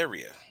fed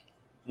area.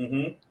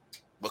 Mm-hmm.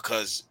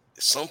 Because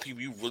some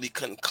people, you really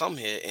couldn't come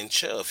here and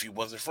chill if you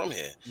wasn't from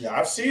here. Yeah,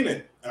 I've seen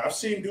it. I've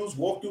seen dudes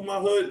walk through my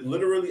hood.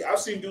 Literally, I've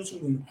seen dudes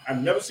who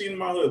I've never seen in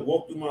my hood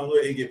walk through my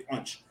hood and get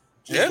punched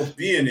just for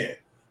being there,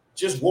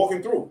 just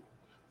walking through.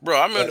 Bro,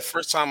 I remember the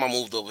first time I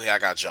moved over here, I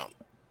got jumped.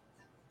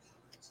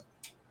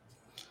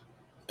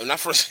 And I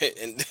first hit,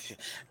 and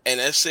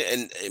that's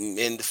it.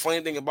 And the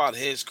funny thing about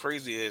it is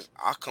crazy is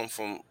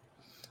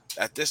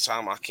at this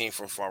time I came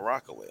from Far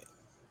Rockaway.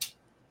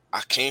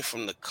 I came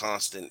from the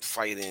constant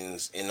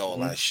fightings and all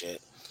that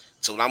shit.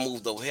 So when I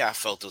moved over here, I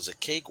felt it was a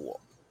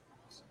cakewalk.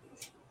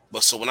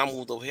 But so when I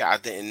moved over here, I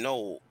didn't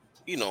know,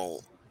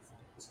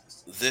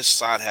 this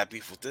side had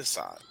beef with this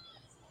side.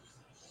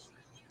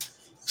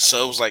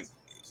 So it was like,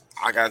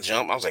 I got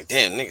jumped. I was like,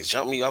 damn, niggas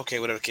jump me. Okay,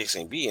 whatever the case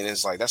may be. And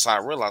it's like, that's how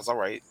I realized, all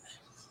right,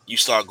 you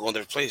start going to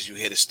different places, you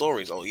hear the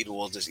stories. Oh, either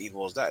was this, either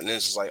was that. And then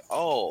it's just like,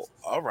 oh,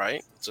 all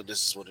right. So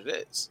this is what it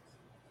is.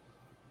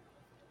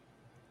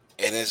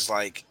 And it's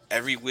like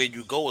everywhere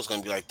you go is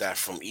going to be like that,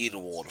 from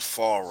Edenwald to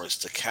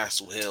Forest to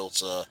Castle Hill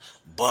to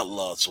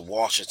Butler to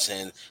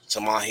Washington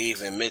to Mount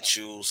Haven,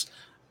 Mitchell's,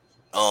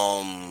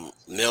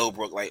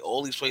 Millbrook. Like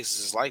all these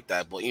places is like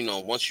that. But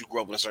once you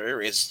grow up in a certain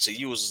area, to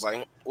you it's just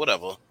like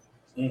whatever.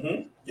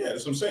 Mm-hmm. Yeah,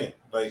 that's what I'm saying.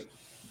 Like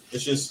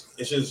it's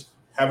just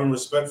having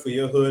respect for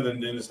your hood,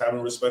 and then it's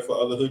having respect for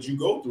other hoods you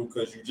go through,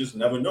 because you just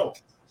never know.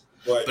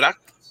 But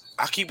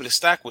I keep it a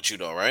stack with you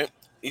though, right?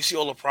 You see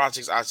all the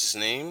projects I just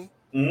named.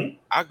 Mm-hmm.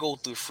 I go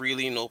through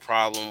freely, no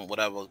problem,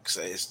 whatever. Cause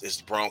it's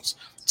Bronx.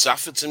 So I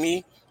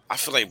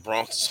feel like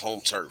Bronx is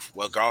home turf,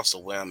 regardless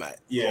of where I'm at.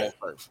 Yeah. Home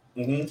turf.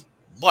 Mm-hmm.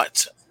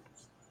 But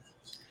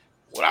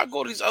when I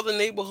go to these other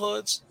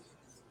neighborhoods,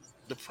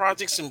 the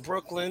projects in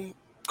Brooklyn,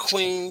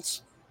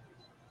 Queens,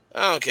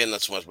 I don't care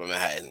not too much about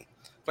Manhattan.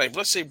 Like,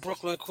 let's say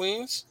Brooklyn,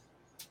 Queens,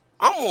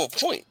 I'm on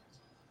point.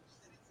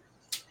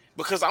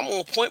 Because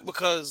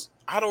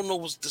I don't know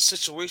what the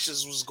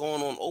situations was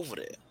going on over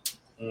there.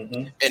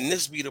 Mm-hmm. And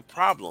this be the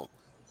problem.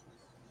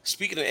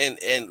 Speaking of,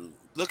 and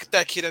look at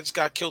that kid that just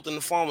got killed in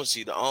the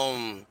pharmacy. The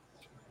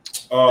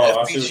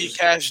FBG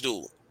Cash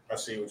dude. I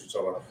see what you're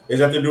talking about. Is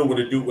that the dude with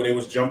the dude when they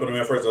was jumping him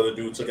at first? The other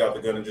dude took out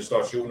the gun and just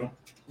started shooting him.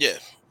 Yeah.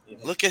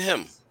 Mm-hmm. Look at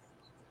him.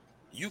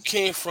 You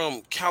came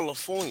from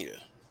California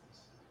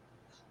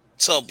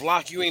to a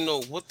block. You ain't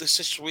know what the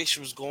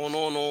situation was going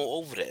on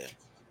over there.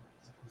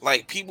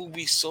 Like, people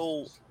be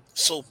so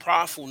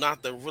prideful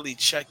not to really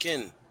check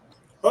in.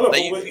 Hold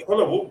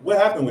up. What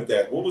happened with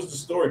that? What was the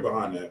story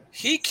behind that?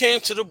 He came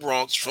to the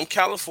Bronx from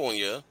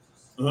California,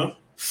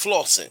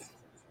 flossing.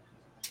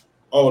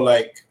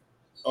 Like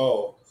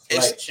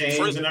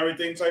chains and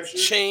everything type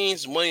shit?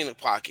 Chains, money in the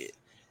pocket.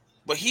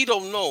 But he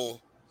don't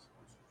know,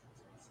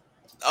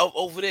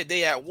 over there,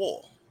 they at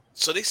war.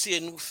 So they see a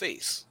new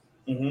face.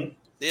 Mm-hmm.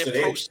 They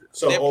approach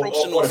the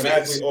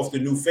automatically off the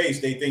new face,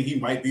 they think he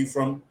might be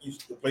from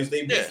the place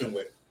they beefing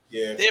with.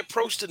 Yeah. They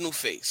approach the new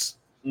face.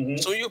 Mm-hmm.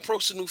 So you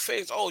approach the new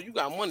face. Oh, you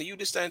got money. You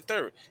this, that, and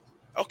third.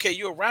 Okay,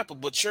 you're a rapper,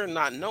 but you're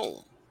not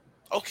known.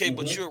 Okay,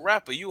 but you're a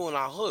rapper. You in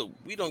our hood.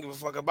 We don't give a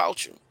fuck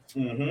about you.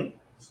 Mm-hmm.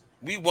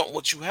 We want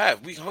what you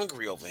have. We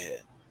hungry over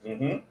here.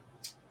 Mm-hmm.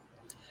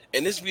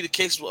 And this be the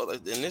case.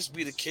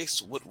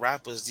 With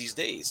rappers these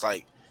days.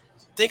 Like,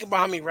 think about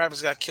how many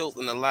rappers got killed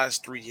in the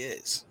last 3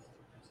 years.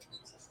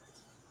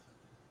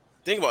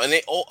 Think about it. And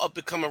they all up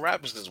and coming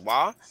rappers. Because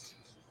why?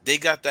 They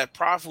got that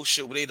prideful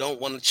shit where they don't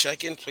want to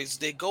check in places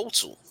they go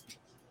to.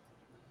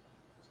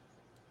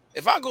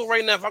 If I go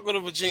to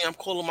Virginia, I'm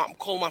calling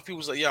my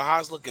people, like, yo,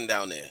 how's it looking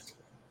down there?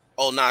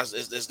 Oh, nah,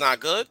 it's not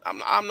good.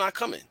 I'm not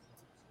coming.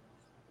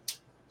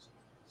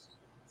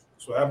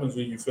 That's what happens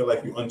when you feel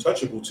like you're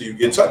untouchable till you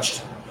get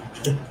touched.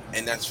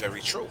 And that's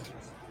very true.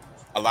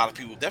 A lot of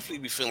people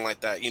definitely be feeling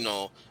like that,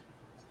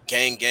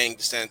 gang,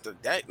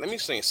 that. Let me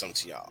say something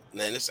to y'all.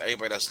 Man, this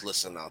everybody that's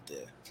listening out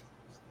there.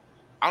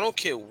 I don't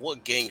care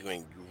what gang you're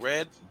in, you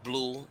red,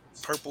 blue,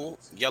 purple,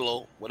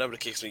 yellow, whatever the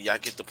case may be, y'all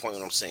get the point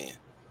what I'm saying.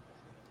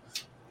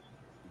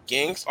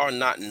 Gangs are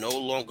not no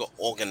longer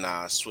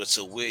organized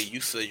to where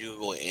you feel you can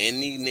go in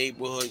any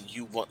neighborhood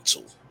you want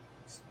to.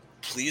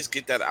 Please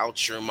get that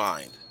out your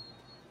mind.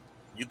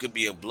 You could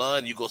be a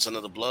blood, you go to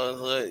another blood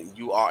hood,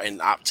 you are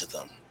an op to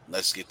them.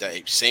 Let's get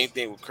that. Same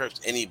thing with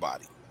Crips,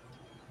 anybody.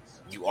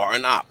 You are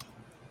an op.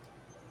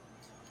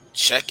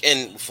 Check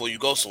in before you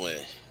go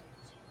somewhere.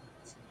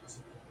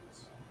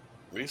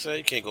 What do you say?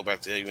 You can't go back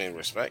to you ain't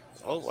respect.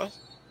 Oh, what?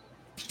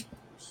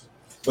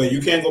 But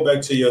you can't go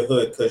back to your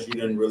hood because you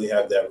didn't really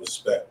have that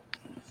respect.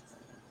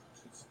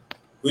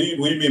 What do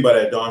you mean by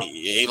that, Don?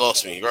 He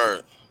lost me. You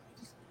heard.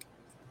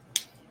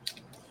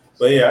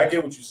 But yeah, I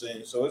get what you're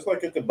saying. So it's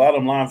like at the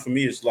bottom line for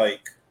me, it's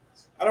like,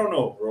 I don't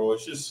know, bro.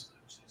 It's just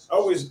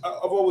I've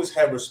always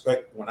had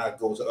respect when I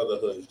go to other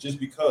hoods, just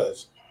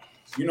because,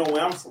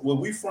 where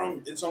we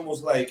from, it's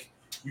almost like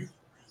you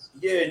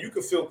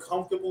could feel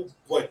comfortable,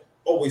 but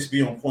always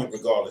be on point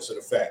regardless of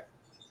the fact,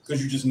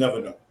 because you just never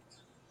know.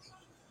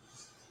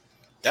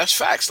 That's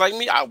facts. Like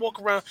me, I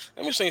walk around.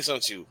 Let me say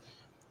something to you.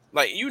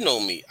 Like you know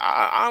me,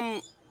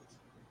 I'm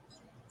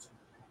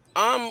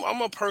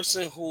a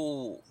person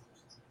who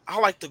I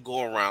like to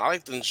go around. I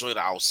like to enjoy the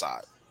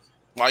outside.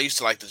 Well, I used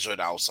to like to enjoy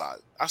the outside.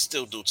 I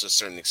still do to a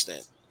certain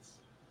extent.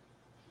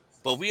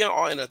 But we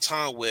are in a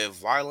time where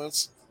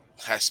violence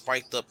has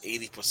spiked up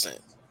 80%.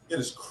 It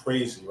is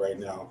crazy right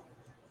now.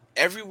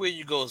 Everywhere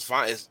you go is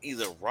violent. It's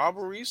either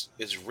robberies,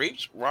 it's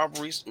rapes,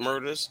 robberies,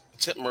 murders,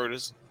 tip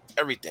murders,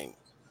 everything.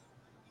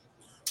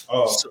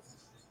 Oh,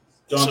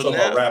 John talking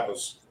about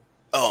rappers.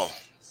 Oh,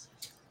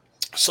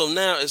 so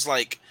now it's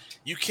like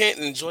you can't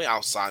enjoy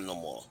outside no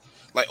more.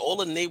 Like all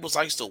the neighbors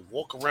I used to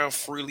walk around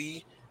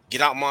freely, get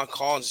out my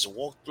car and just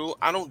walk through.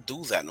 I don't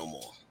do that no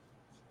more.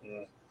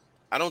 Yeah.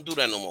 I don't do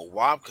that no more.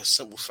 Why? Because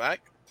simple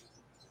fact,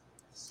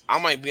 I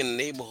might be in a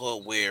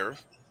neighborhood where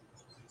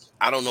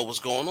I don't know what's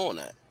going on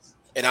at,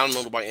 and I don't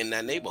know nobody in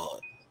that neighborhood.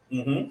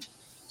 Mm-hmm.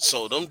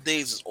 So them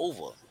days is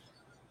over.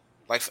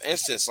 Like for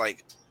instance,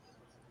 like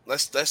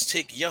let's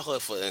take your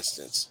hood for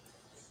instance.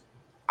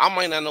 I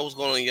might not know what's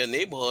going on in your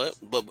neighborhood,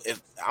 but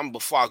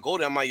before I go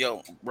there, I might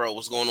yo, bro,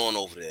 what's going on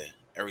over there?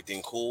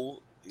 Everything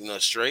cool?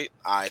 Straight?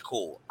 All right,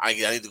 cool. I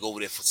need to go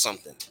over there for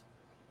something.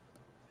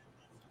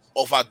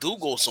 Or if I do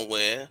go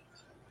somewhere,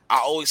 I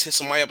always hit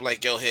somebody up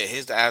like, yo,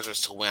 here's the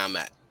address to where I'm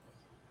at.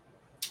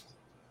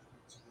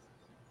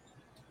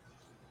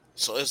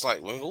 So it's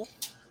like, who?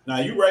 Now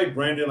you're right,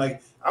 Brandon.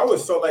 Like I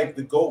always felt like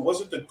the goal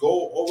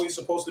always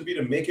supposed to be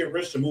to make it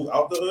rich to move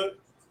out the hood?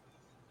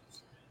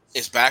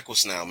 It's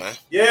backwards now, man.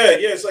 Yeah.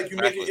 It's like you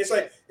make it.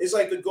 It's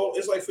like the goal.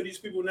 It's like for these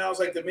people now. It's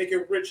like to make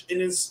it rich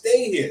and then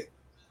stay here.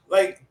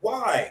 Like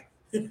why?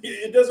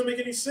 It doesn't make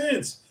any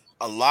sense.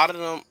 A lot of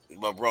them,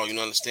 but bro, you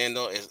understand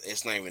though.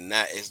 It's not even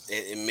that.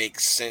 It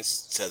makes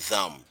sense to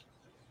them.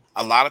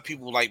 A lot of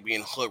people like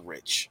being hood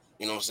rich.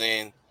 You know what I'm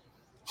saying?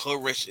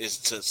 Hood rich is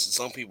to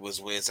some people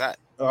is where it's at.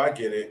 Oh, I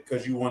get it.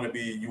 Because you want to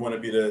be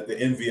the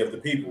envy of the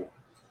people.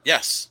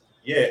 Yes.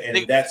 Yeah,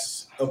 and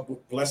that's a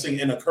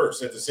blessing and a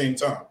curse at the same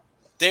time.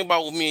 Think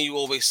about what me and you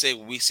always say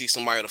when we see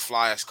somebody with a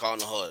fly ass car in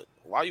the hood.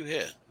 Why are you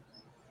here?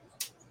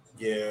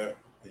 Yeah.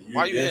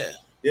 Why are you here?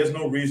 There's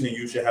no reason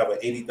you should have an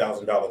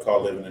 $80,000 car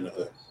living in the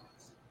hood.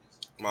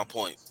 My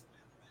point.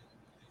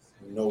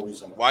 No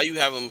reason. Why you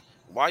driving?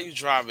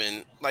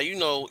 Like,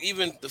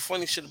 even the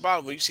funny shit about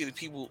it, when you see the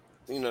people,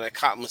 that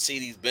cop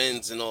Mercedes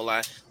Benz and all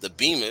that, the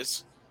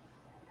Beamers,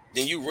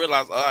 then you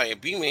realize, all right, a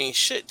Beamer ain't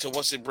shit till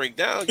once it break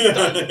down, you're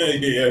done.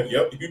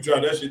 Yep. You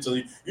drive that shit till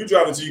you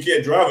drive it till you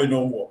can't drive it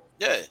no more.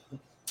 Yeah.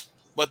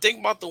 But think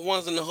about the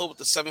ones in the hood with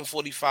the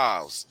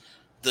 745s,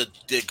 the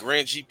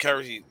Grand Jeep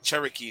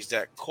Cherokees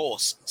that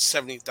cost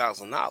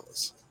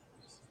 $70,000.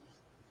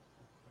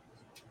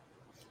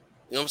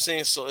 You know what I'm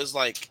saying? So it's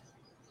like,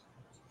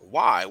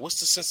 why? What's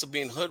the sense of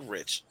being hood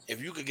rich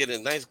if you could get a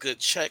nice good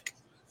check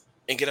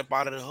and get up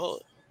out of the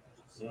hood?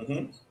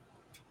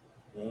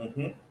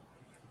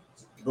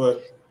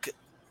 But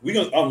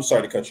I'm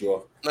sorry to cut you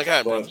off.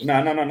 Okay, but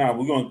no.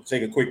 We're gonna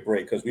take a quick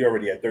break because we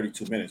already at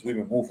 32 minutes. We've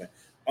been moving.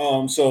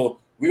 So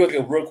we're gonna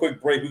take a real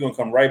quick break. We're gonna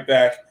come right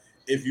back.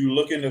 If you're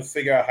looking to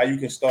figure out how you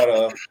can start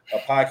a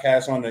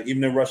podcast on the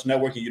Evening Rush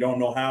Network and you don't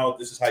know how,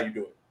 this is how you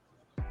do it.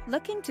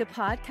 Looking to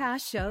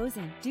podcast shows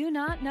and do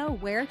not know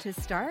where to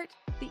start?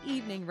 The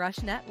Evening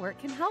Rush Network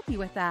can help you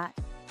with that.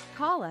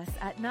 Call us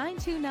at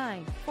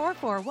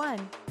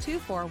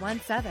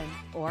 929-441-2417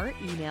 or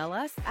email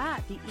us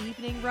at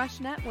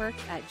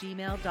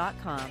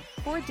theeveningrushnetwork@gmail.com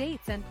for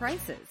dates and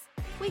prices.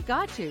 We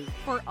got you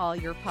for all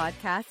your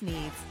podcast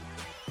needs.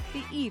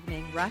 The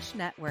Evening Rush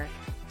Network.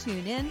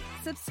 Tune in,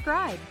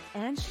 subscribe,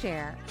 and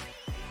share.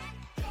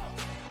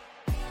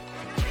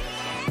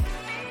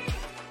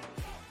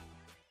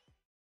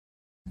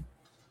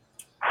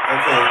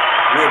 Okay,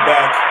 we're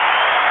back.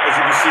 As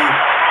you can see,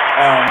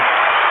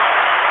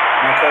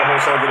 my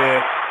co-host over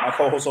there, My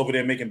co-host over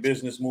there making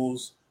business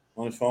moves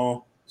on his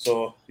phone.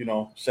 So,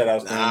 shout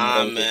outs to him.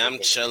 Nah, man, I'm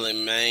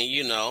chilling,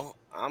 man.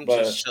 I'm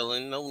just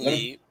chilling. No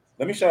need.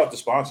 Let me shout out the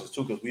sponsors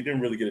too, because we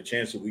didn't really get a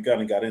chance to. We got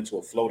into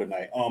a flow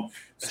tonight.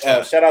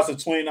 Shout outs to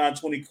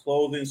 2920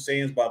 Clothing,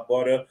 Sayings by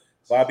Butter,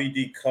 Bobby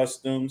D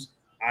Customs,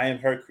 I Am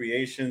Her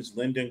Creations,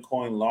 Linden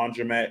Coin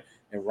Laundromat,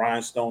 and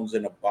Rhinestones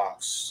in a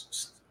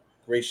Box.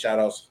 Great shout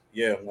outs.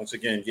 Yeah, once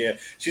again, yeah.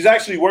 She's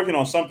actually working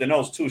on something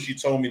else too. She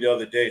told me the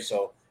other day.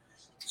 So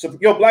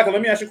yo, Blacker,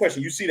 let me ask you a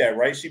question. You see that,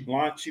 right? She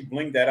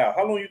blinged that out.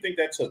 How long do you think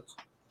that took?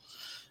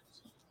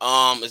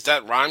 Is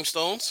that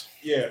Rhinestones?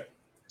 Yeah.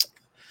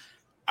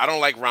 I don't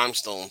like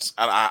Rhinestones.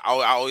 I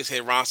always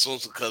hate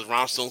Rhinestones because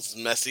Rhinestones is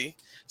messy.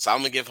 So I'm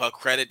gonna give her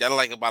credit. That's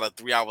like about a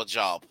 3-hour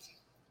job.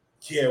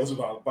 Yeah, it was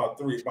about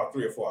 3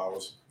 or 4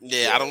 hours.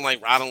 Yeah, I don't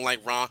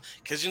like Ron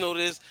because you know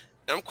this.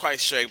 I'm quite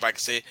sure everybody can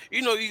say,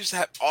 you used to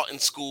have art in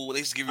school. They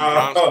used to give you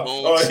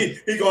rhinestones.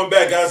 He going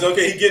back, guys.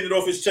 Okay, he getting it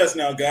off his chest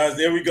now, guys.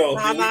 There we go.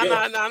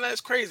 Nah,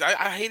 that's crazy.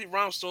 I hated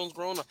rhinestones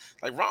growing up.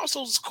 Like,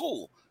 rhinestones is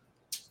cool,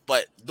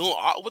 but doing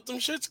art with them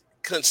shits,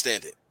 couldn't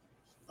stand it.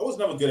 I was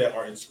never good at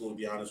art in school, to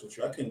be honest with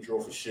you. I couldn't draw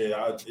for shit.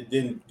 It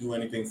didn't do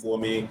anything for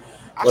me.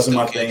 Wasn't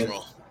my thing.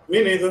 Draw.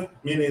 Me neither.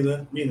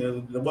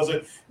 It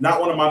wasn't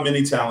not one of my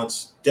many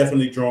talents.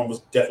 Definitely drawing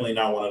was definitely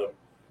not one of them.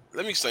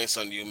 Let me say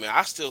something to you, man.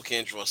 I still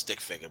can't draw a stick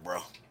figure,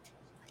 bro.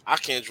 I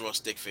can't draw a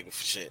stick figure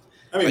for shit.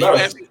 I mean,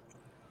 that's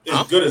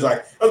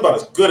about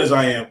as good as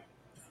I am.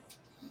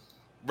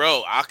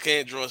 Bro, I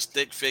can't draw a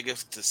stick figure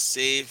to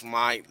save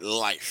my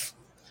life.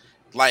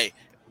 Like,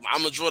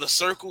 I'm going to draw the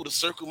circle. The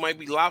circle might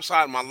be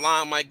lopsided. My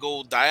line might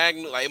go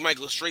diagonal. Like, it might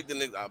go straight to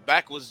the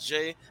backwards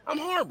J. I'm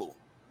horrible.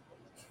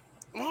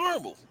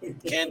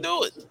 Can't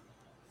do it.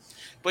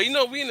 But,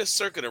 we in the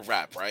circuit of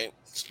rap, right?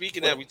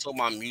 Speaking of that, we talk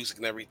about music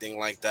and everything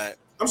like that.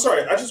 I'm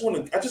sorry. I just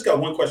got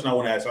one question I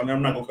want to ask. I'm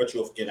not going to cut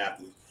you off again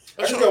after this.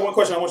 I just got one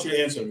question I want you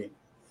to answer me.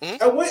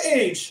 Mm-hmm. At what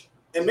age,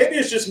 and maybe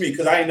it's just me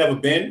because I ain't never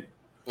been,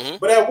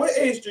 but at what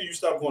age do you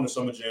stop going to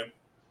Summer Jam?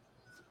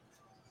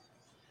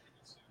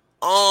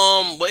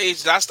 What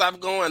age did I stop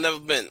going? I never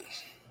been.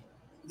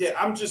 Yeah,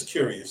 I'm just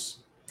curious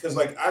because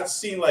I've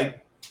seen 40,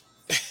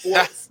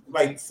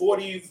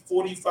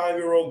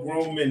 45-year-old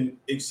grown men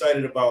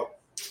excited about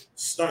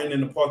starting in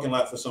the parking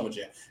lot for Summer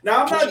Jam.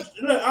 Now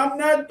I'm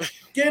not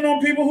getting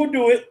on people who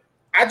do it.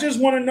 I just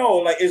want to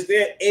know, is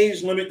there an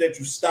age limit that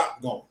you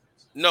stop going?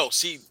 No,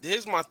 see,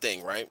 here's my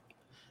thing, right?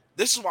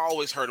 This is what I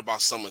always heard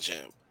about Summer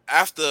Jam.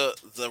 After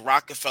the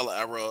Rockefeller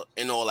era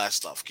and all that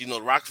stuff.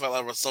 The Rockefeller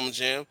era Summer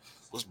Jam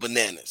was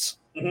bananas.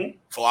 Mm-hmm.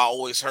 For I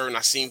always heard and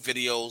I seen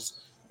videos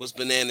was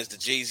bananas. The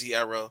Jay-Z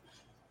era,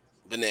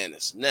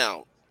 bananas.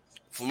 Now,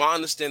 from my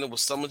understanding what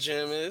Summer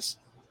Jam is,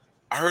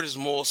 I heard it's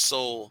more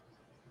so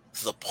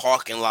the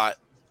parking lot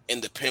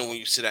and the pen when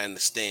you sit out in the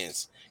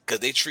stands.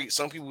 Because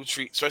some people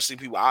especially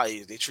people our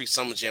age, they treat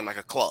Summer Jam like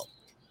a club.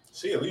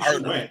 See, at least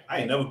you went. I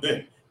ain't never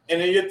been.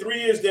 And in your 3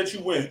 years that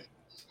you went,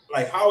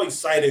 how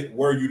excited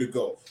were you to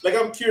go?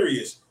 I'm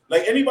curious.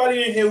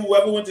 Anybody in here who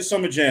ever went to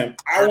Summer Jam,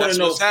 I want to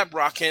know. That's where it's at,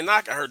 bro. I can't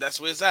knock. I heard that's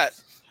where it's at.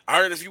 I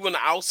heard if you went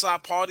to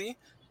outside party,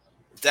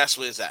 that's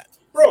where it's at.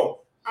 Bro,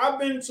 I've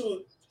been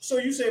to. So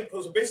you say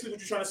basically what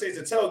you're trying to say is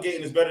the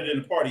tailgating is better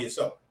than the party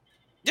itself.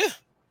 Yeah,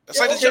 that's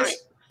the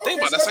Giants. Think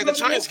about it. That's like the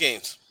Giants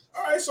games.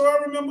 All right, so I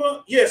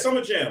remember,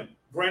 Summer Jam,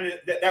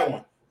 granted that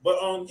one, but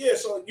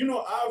so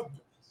I've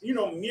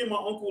me and my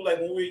uncle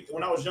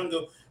when I was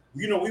younger,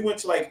 we went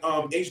to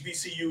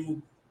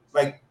HBCU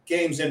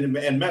games in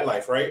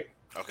MetLife, right?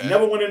 Okay.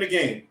 Never went in the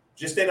game,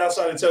 just stayed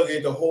outside and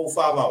tailgate the whole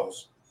 5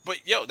 hours. But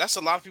that's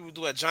a lot of people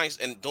do at Giants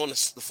and during the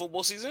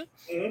football season.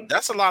 Mm-hmm.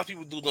 That's a lot of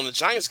people do during the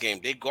Giants game.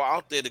 They go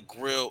out there to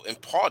grill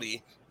and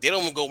party. They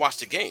don't even go watch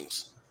the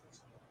games.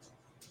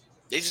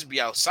 They just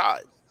be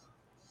outside.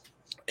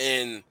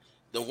 And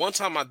the one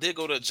time I did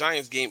go to a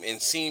Giants game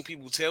and seeing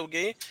people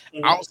tailgate,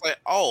 I was like,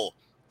 oh,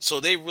 so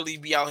they really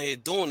be out here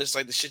doing this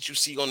like the shit you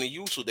see on the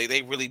YouTube.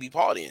 They really be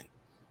partying.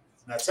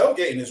 Now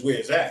tailgating is where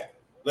it's at.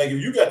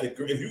 If you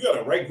got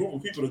a right group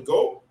of people to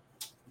go,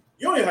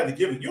 you don't even have to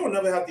give it. You don't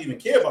never have to even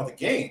care about the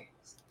game.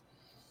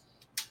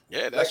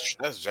 Yeah,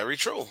 that's very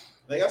true.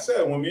 Like I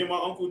said, when my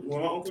uncle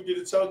did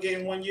a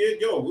tailgate one year,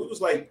 it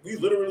was we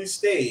literally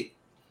stayed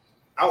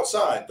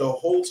outside the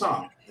whole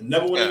time and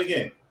never went in the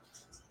game.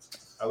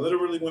 I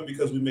literally went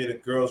because we made a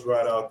girls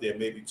ride out there.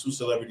 Maybe 2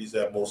 celebrities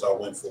at most I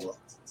went for.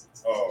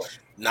 Oh.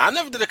 Now, I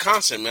never did a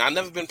concert, man. I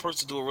never been a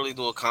person to really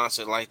do a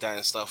concert like that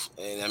and stuff.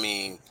 And I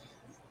mean,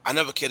 I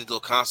never cared to do a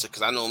concert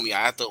because I know me.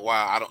 After a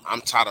while, I'm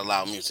tired of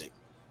loud music.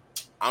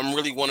 I'm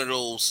really one of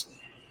those.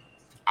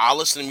 I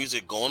listen to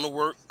music going to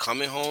work,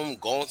 coming home,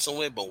 going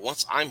somewhere. But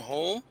once I'm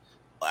home,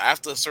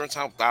 after a certain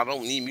time, I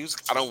don't need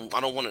music. I don't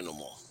want it no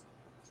more.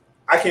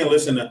 I can't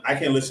listen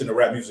to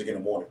rap music in the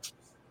morning.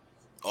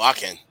 Oh, I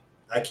can.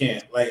 I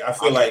can't. I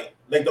feel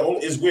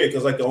it's weird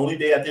because the only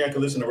day I think I can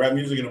listen to rap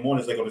music in the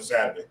morning is on a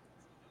Saturday.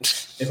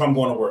 If I'm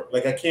going to work,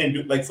 I can't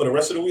do for the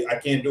rest of the week. I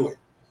can't do it.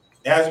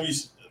 It has to be.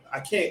 I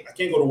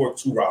can't go to work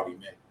too rowdy,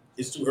 man.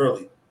 It's too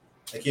early.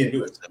 I can't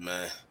do it,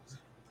 man.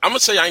 I'm gonna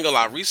tell you, I ain't gonna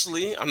lie.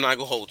 Recently, I'm not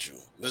gonna hold you.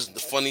 This is the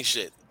funny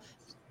shit.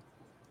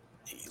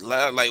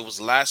 Like it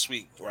was last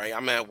week, right?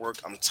 I'm at work.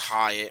 I'm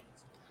tired.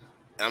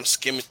 And I'm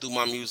skimming through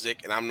my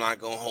music, and I'm not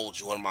gonna hold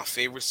you. One of my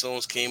favorite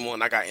songs came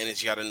on. I got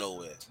energy out of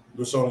nowhere.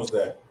 What song was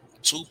that?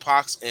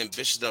 Tupac's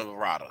Ambitious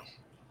Nevada.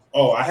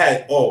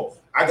 I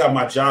got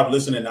my job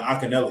listening to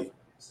Akinelli.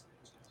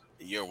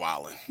 You're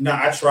wilding.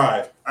 Nah, I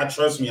tried.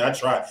 Trust me, I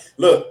tried.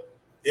 Look,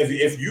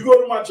 if you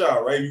go to my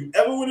job, right? You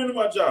ever went into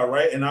my job,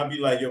 right? And I'll be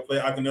like, yo, play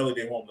Akinelli,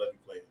 they won't let me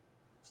play it.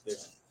 They're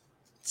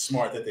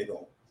smart that they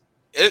don't.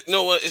 You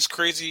know what? It's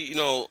crazy, you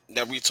know,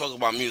 that we talk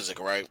about music,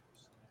 right?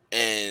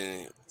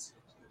 And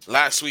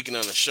last weekend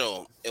on the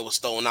show, it was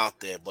thrown out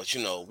there, but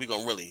you know, we're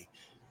gonna really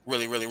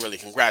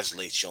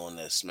congratulate you on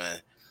this, man.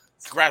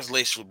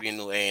 Congratulations for being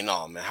new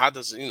A&R, man. How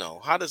does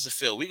it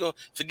feel? We gonna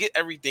forget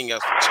everything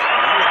else.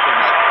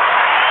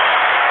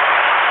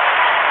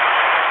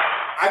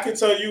 I can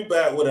tell you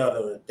that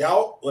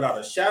without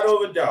a shadow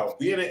of a doubt,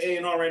 being an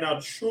A&R right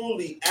now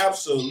truly,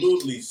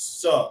 absolutely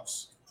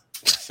sucks.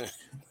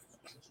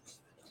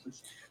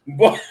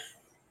 but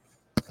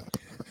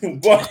I'm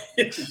going to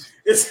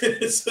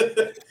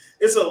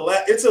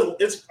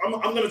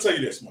tell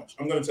you this much.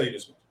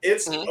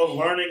 It's a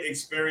learning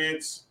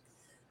experience.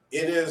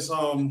 It is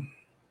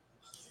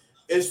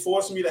it's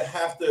forced me to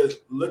have to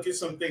look at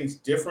some things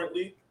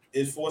differently.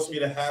 It's forced me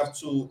to have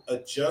to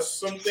adjust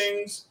some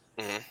things.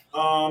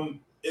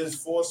 It's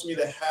forced me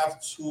to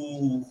have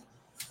to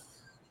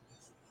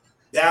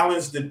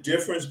balance the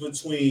difference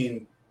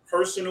between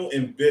personal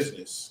and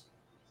business.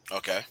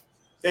 Okay.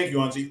 Thank you,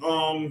 Auntie.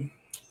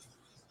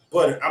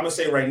 But I'm gonna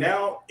say right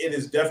now, it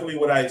is definitely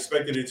what I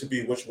expected it to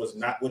be, which is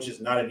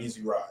not an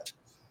easy ride.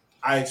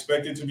 I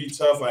expect it to be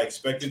tough. I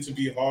expect it to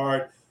be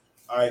hard.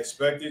 I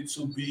expect it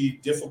to be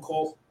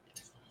difficult.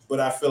 But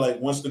I feel like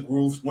once the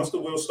wheels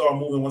start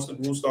moving, once the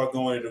grooves start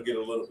going, it'll get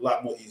a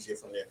lot more easier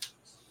from there.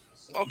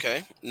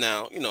 Okay.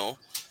 Now, you know,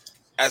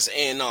 as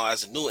A&R,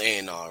 as a new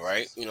A&R,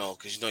 right? You know,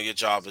 because you know your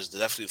job is to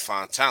definitely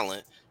find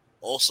talent.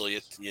 Also,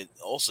 your job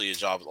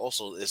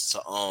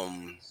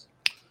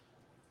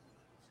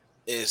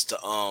is to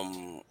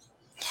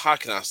how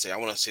can I say? I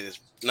want to say this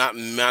not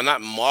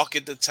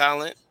market the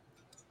talent,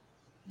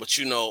 but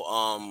you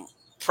know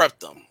prep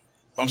them.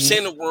 I'm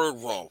saying the word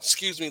wrong.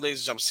 Excuse me,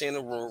 ladies. I'm saying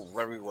the word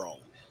very wrong.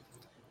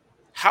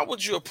 How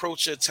would you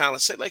approach your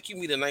talent? Say like you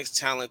meet a nice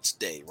talent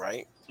today,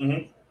 right?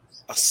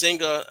 A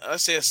singer,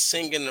 let's say a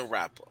singer and a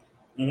rapper.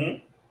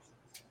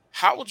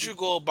 How would you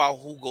go about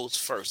who goes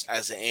first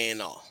as an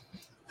A&R?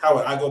 How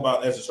would I go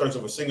about as a search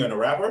of a singer and a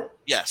rapper?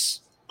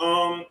 Yes.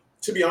 To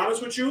be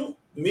honest with you,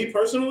 me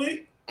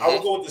personally, I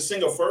would go with the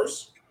singer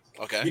first.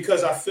 Okay.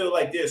 Because I feel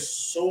like there's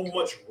so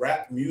much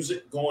rap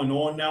music going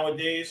on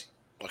nowadays.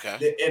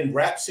 Okay. And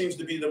rap seems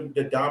to be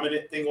the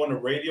dominant thing on the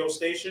radio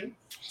station.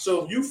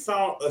 So if you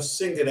found a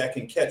singer that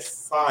can catch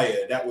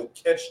fire, that would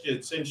catch the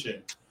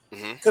attention.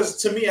 Because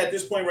to me, at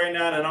this point right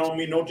now, and I don't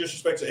mean no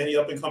disrespect to any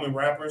up-and-coming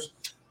rappers,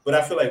 but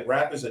I feel like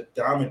rap is a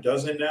dime a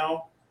dozen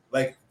now.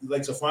 Like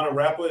to find a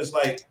rapper is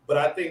like, but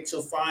I think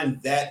to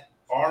find that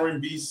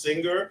R&B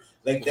singer,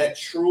 like that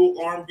true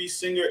R&B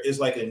singer is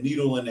like a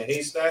needle in a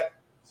haystack.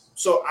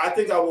 So I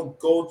think I would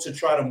go to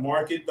try to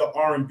market the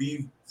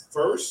R&B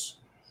first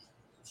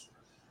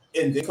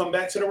and then come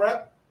back to the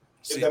rap.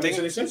 If that makes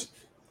any sense.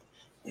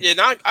 Yeah,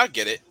 now I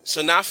get it.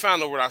 So now I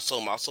found the word I was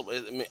talking about. So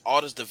I mean,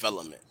 artist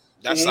development.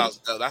 That's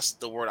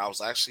the word I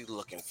was actually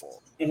looking for.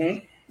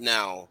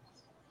 Now,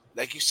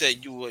 like you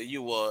said,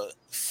 you were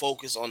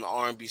focused on the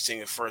R&B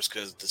singer first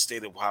because the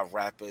state of how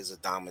rap is a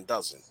dime a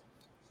dozen,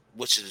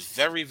 which is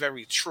very,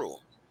 very true.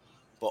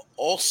 But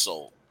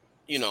also,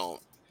 you know,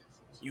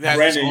 you have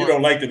Brandon, you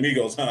don't like the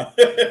Migos, huh?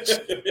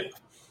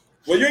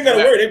 Well, you ain't got to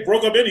worry. They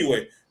broke up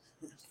anyway.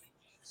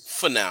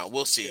 For now,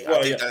 we'll see.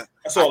 Well, I think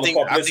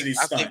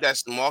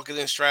that's the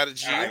marketing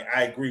strategy.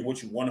 I agree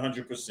with you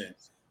 100%.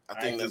 I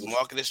think that's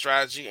marketing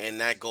strategy,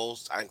 and that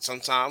goes.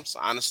 Sometimes,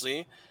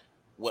 honestly,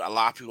 what a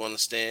lot of people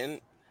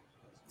understand,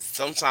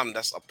 sometimes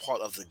that's a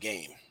part of the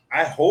game.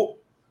 I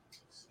hope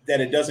that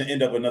it doesn't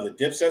end up another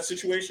Dipset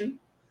situation,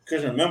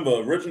 because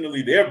remember,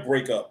 originally their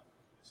breakup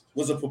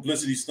was a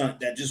publicity stunt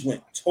that just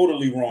went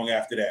totally wrong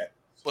after that.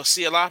 But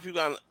see, a lot of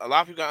people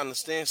gotta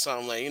understand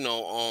something. Like, you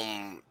know,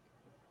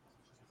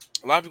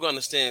 a lot of people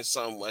understand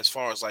something as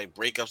far as like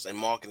breakups and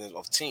marketing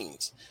of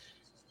teams.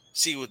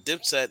 See, with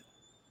Dipset,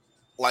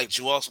 like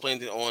Joel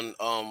explained it on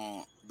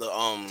on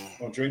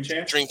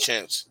Drink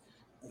Champs,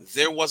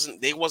 they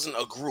wasn't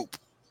a group.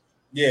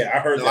 Yeah, I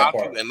heard that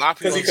part.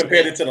 Because he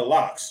compared it to the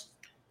Locks.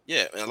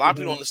 Yeah, and a lot of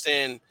people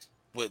understand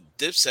what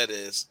Dipset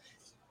is.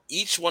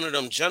 Each one of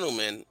them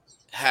gentlemen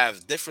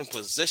have different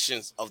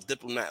positions of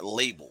Diplomat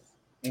label.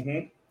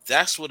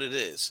 That's what it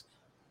is.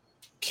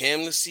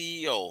 Cam the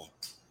CEO,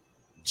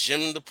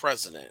 Jim the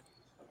president,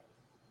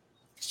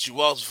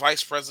 Joel's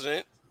vice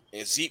president,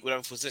 and Zeke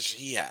whatever position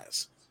he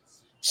has.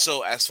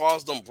 So as far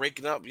as them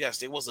breaking up, yes,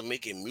 they wasn't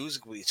making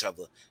music with each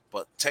other,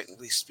 but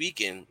technically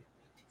speaking,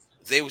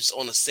 they was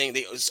on the same.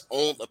 They just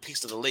owned a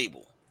piece of the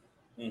label.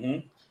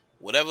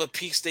 whatever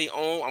piece they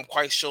own, I'm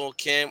quite sure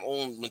Cam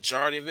owned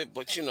majority of it,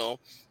 but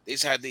they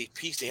just had their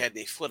piece, they had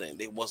their foot in.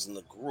 They wasn't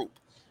a group.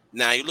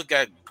 Now you look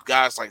at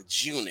guys like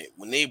Junit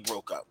when they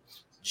broke up.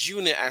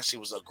 Junit actually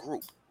was a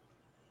group.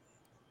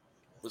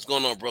 What's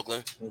going on,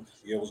 Brooklyn?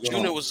 Yeah, what's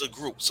going on? Junit was a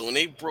group. So when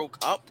they broke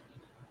up,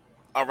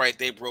 all right,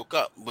 they broke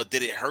up. But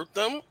did it hurt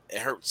them? It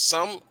hurt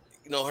some,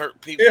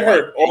 hurt people. It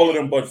hurt all of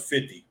them but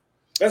 50.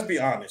 Let's be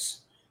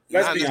honest.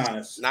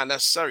 Not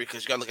necessary,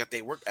 because you got to look at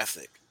their work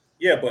ethic.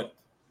 Yeah, but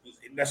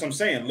that's what I'm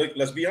saying. Look,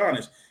 let's be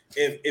honest.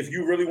 If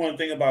you really want to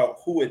think about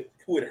who it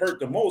hurt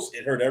the most,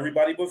 it hurt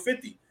everybody but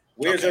 50.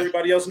 Where's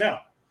everybody else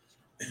now?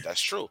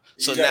 That's true.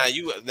 So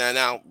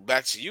now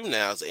back to you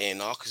now as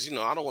A&R, because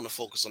I don't want to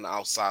focus on the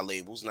outside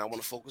labels, and I want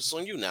to focus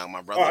on you now,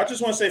 my brother. I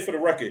just want to say for the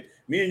record,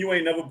 me and you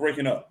ain't never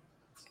breaking up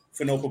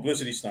for no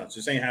publicity stunts.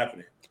 This ain't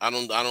happening. I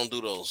don't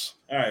do those.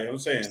 All right, I'm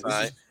saying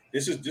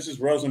this is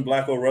Rose and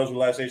Black or Rose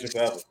relaxation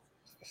forever.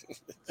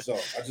 So I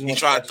just he's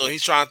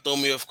trying to throw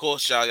me, of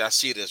course, y'all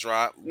see this,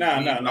 right? Nah.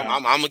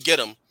 I'm gonna get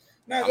him.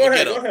 Nah, go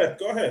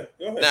ahead.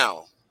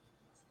 Now,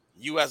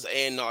 you as an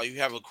A&R, you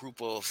have a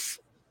group of,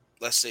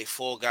 let's say,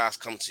 4 guys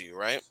come to you,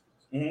 right?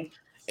 Mm-hmm.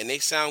 And they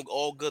sound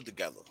all good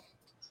together.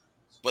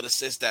 But it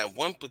says that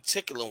one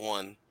particular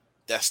one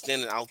that's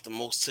standing out the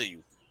most to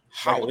you.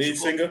 Like a lead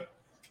singer?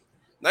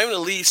 Not even a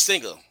lead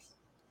singer.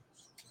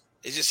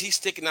 It's just he's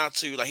sticking out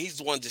to you. Like he's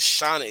the one just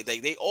shining.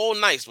 They all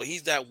nice, but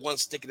he's that one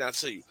sticking out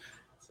to you.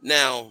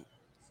 Now,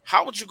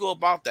 how would you go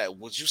about that?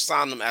 Would you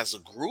sign them as a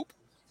group,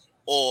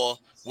 or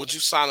would you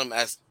sign them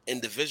as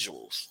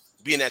individuals,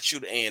 being that you're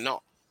the A&R?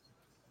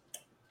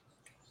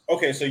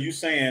 Okay, so you're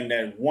saying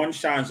that one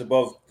shines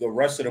above the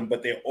rest of them,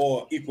 but they're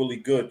all equally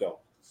good, though.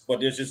 But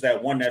there's just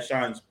that one that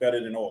shines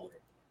better than all of them.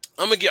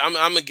 I'm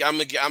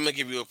gonna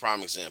give you a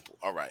prime example.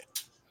 All right,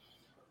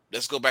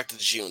 let's go back to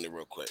the G-Unit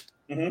real quick.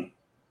 Mm-hmm.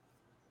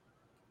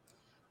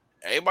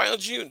 Everybody on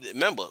G-Unit,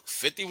 remember,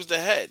 50 was the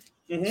head.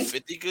 Mm-hmm.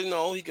 50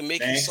 could he can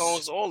make his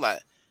songs, all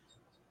that.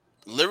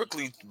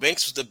 Lyrically,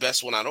 Banks was the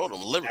best one out of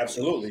them. Lyrically,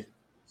 absolutely.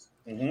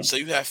 Mm-hmm. So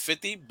you have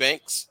 50,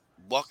 Banks,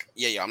 Buck.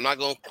 Yeah. I'm not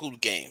gonna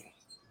include Game.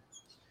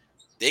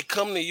 They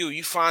come to you.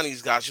 You find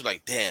these guys. You're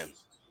like, damn,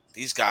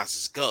 these guys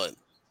is good.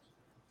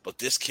 But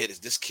this kid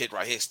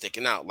right here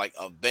sticking out like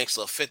a Banks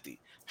of 50.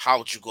 How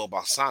would you go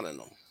about signing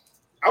them?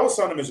 I would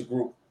sign them as a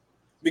group,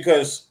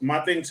 because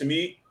my thing to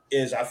me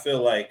is I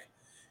feel like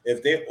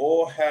if they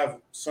all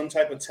have some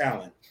type of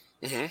talent,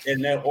 mm-hmm.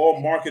 and they're all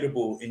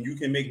marketable, and you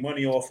can make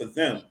money off of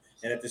them,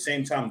 and at the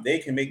same time they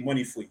can make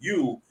money for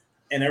you,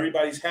 and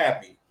everybody's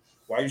happy.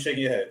 Why are you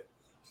shaking your head?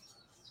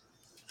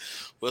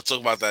 We'll talk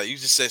about that. You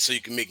just said so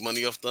you can make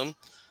money off them.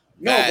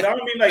 No, but I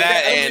don't mean like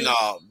that. It's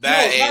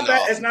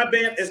not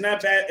bad.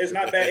 It's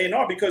not bad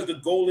A&R, because the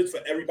goal is for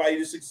everybody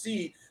to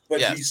succeed, but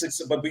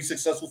be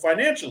successful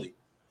financially.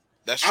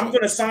 That's true. I'm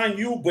going to sign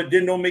you, but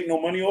then don't make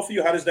no money off of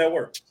you. How does that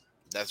work?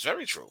 That's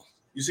very true.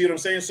 You see what I'm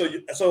saying?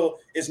 So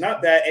it's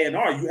not bad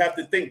A&R. You have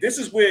to think. This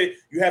is where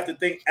you have to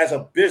think as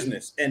a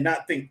business and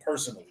not think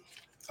personally.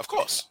 Of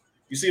course.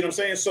 You see what I'm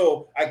saying?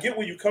 So I get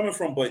where you're coming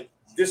from, but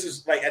this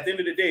is like, at the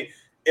end of the day,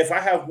 if I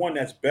have one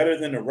that's better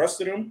than the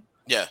rest of them,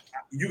 yeah,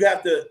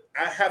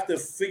 I have to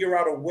figure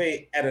out a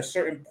way at a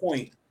certain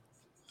point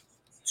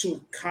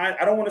to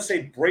I don't want to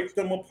say break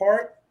them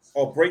apart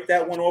or break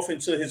that one off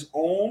into his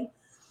own,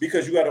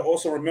 because you got to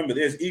also remember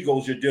there's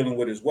egos you're dealing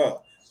with as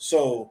well.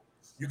 So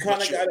you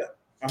kind of got to.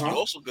 You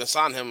also can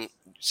sign him,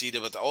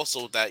 but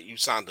also that you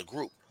signed the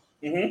group.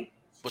 Mm-hmm.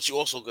 But you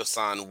also could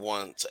sign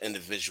one to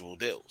individual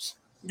deals.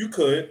 You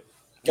could,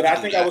 but I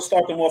think I would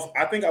start them off.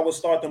 I think I would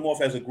start them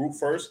off as a group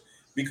first,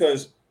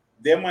 because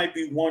there might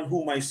be one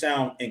who might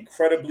sound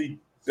incredibly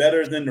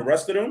better than the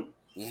rest of them.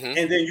 Mm-hmm.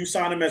 And then you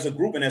sign them as a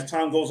group, and as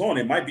time goes on,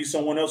 it might be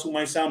someone else who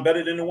might sound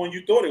better than the one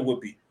you thought it would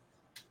be.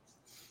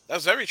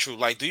 That's very true.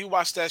 Like, do you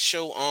watch that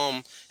show?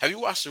 Have you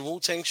watched the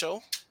Wu-Tang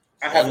show?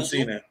 I haven't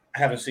seen it.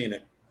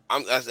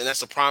 And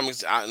that's a prime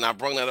example. And I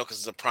brought that up because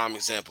it's a prime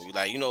example.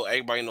 Like,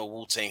 everybody know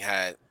Wu-Tang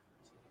had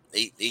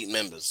eight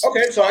members.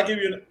 Okay, so I'll give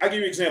you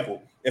an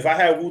example. If I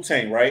had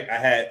Wu-Tang, right, I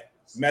had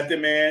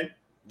Method Man,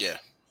 yeah,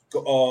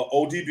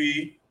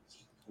 ODB,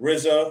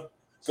 RZA,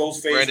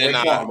 Ghostface,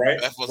 Raekwon, right?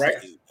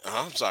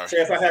 I'm sorry. So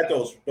if I had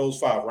those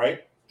 5,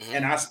 right,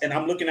 mm-hmm. and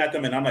I'm looking at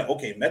them and I'm like,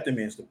 okay, Method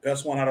Man's the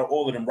best one out of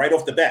all of them right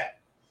off the bat.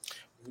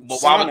 But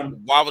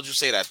why would you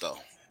say that though?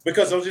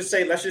 Because let's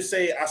just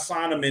say I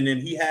sign him and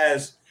then he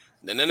has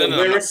the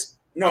lyrics.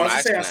 No, I'm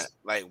asking that.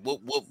 Like,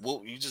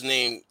 what you just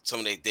named some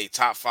of they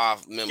top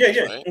 5 members,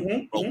 yeah. right?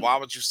 Mm-hmm, but why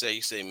would you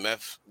say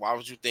Meth? Why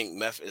would you think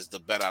Meth is the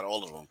better out of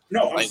all of them?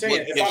 No, I'm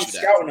saying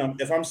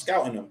if I'm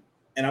scouting them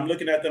and I'm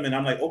looking at them and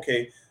I'm like,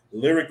 okay,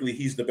 lyrically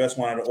he's the best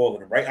one out of all of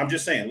them, right? I'm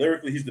just saying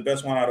lyrically he's the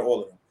best one out of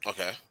all of them.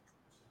 Okay.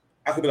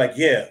 I could be like,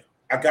 yeah,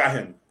 I got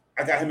him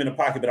in the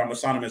pocket, but I'm gonna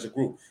sign him as a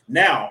group.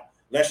 Now,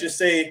 let's just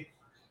say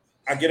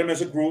I get them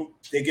as a group,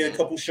 they get a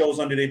couple shows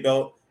under their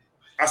belt.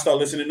 I start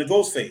listening to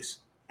Ghostface.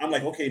 I'm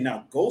like, okay,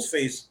 now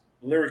Ghostface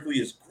lyrically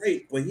is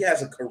great, but he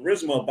has a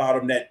charisma about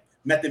him that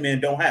Method Man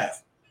don't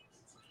have.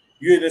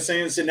 You know what I'm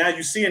saying? So now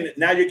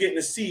you're getting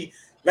to see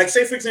Like,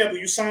 say for example,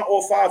 you sign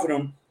all 5 of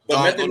them, but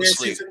Don't Method go to Man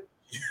sleep.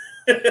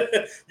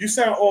 you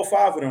sign all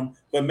 5 of them,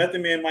 but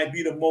Method Man might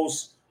be the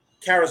most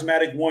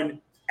charismatic one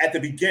at the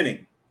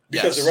beginning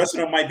because the Yes. rest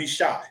of them might be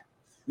shy.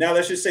 Now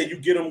let's just say you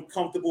get them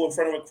comfortable in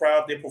front of a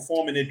crowd, they're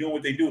performing, they're doing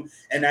what they do,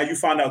 and now you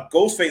find out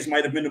Ghostface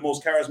might have been the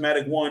most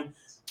charismatic one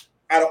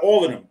out of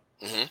all of them.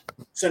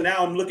 Mm-hmm. So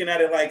now I'm looking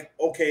at it like,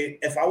 okay,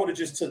 if I would have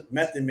just took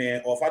Method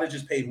Man, or if I'd have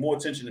just paid more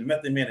attention to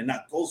Method Man and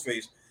not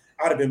Ghostface,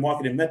 I'd have been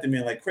marketing Method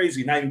Man like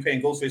crazy, not even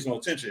paying Ghostface no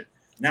attention.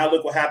 Now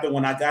look what happened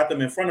when I got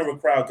them in front of a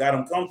crowd, got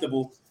them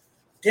comfortable.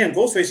 Damn,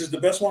 Ghostface is the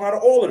best one out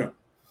of all of them.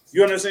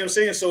 You understand what I'm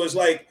saying? So it's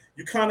like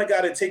you kind of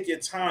got to take your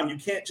time. You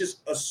can't just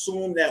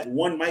assume that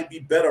one might be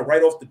better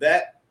right off the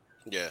bat.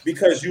 Yeah.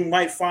 Because you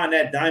might find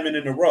that diamond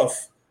in the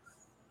rough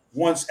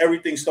once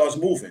everything starts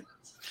moving.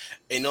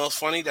 You know, it's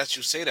funny that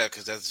you say that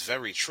because that's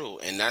very true,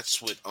 and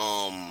that's what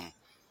RZA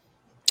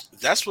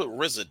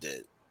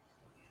did.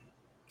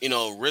 You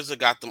know, RZA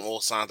got them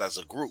all signed as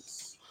a group,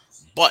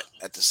 but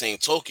at the same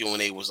token, when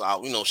they was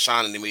out, you know,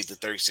 shining, they made the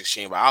 36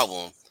 Chamber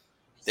album.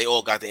 They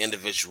all got the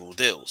individual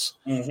deals.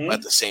 Mm-hmm. But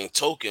at the same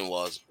token,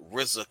 was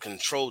RZA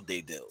controlled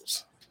their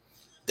deals.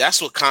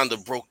 That's what kind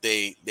of broke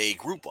they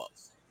group up.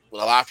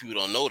 But a lot of people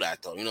don't know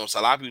that though. You know, so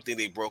a lot of people think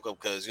they broke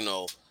up because you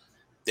know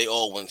they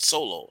all went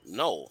solo.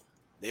 No,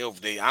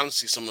 they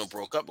honestly some of them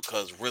broke up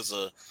because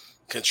RZA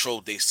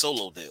controlled their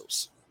solo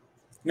deals.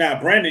 Now,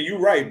 Brandon, you're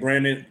right,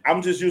 Brandon.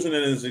 I'm just using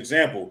it as an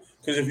example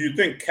because if you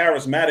think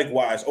charismatic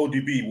wise,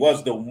 ODB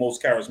was the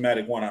most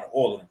charismatic one out of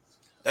all of them.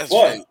 That's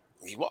but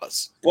he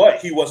was, but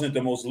he wasn't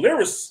the most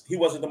He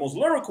wasn't the most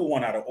lyrical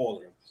one out of all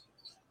of them.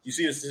 You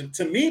see,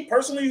 to me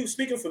personally,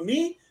 speaking for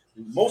me,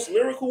 most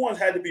lyrical ones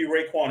had to be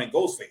Raekwon and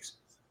Ghostface.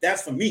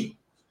 That's for me,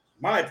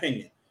 my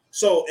opinion.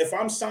 So if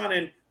I'm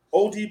signing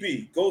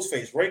ODB,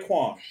 Ghostface,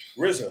 Raekwon,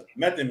 RZA,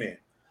 Method Man,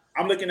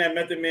 I'm looking at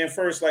Method Man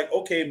first. Like,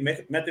 okay,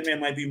 Method Man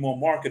might be more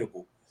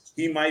marketable.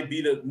 He might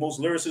be the most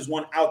lyricist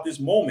one out this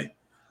moment.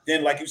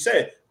 Then, like you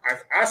said,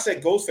 I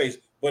said Ghostface,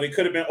 but it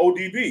could have been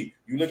ODB.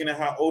 You looking at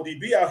how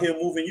ODB out here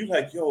moving, you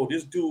like, yo,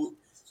 this dude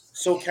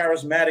so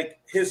charismatic.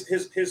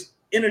 His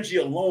energy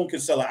alone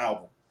could sell an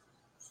album.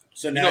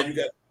 So now you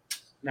got.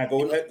 Now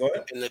go ahead.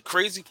 And the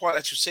crazy part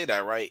that you say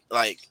that, right?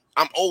 Like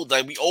I'm old,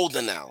 like we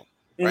older now,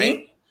 right?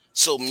 Mm-hmm.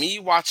 So me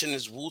watching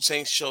this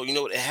Wu-Tang show, you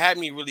know, it had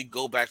me really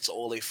go back to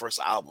all their first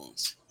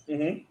albums.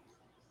 Mm-hmm.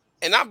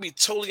 And I'll be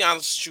totally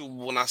honest with you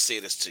when I say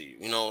this to you,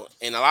 you know,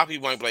 and a lot of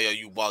people might be like, "Yo,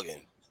 you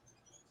bugging."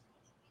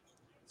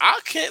 I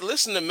can't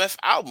listen to Meth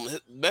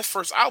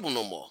first album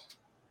no more.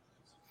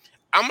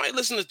 I might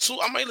listen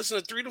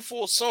to 3 to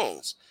 4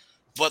 songs,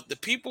 but the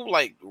people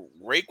like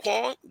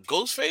Raekwon,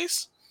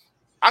 Ghostface,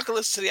 I could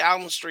listen to the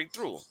album straight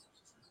through.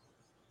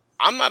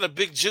 I'm not a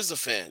big Jizza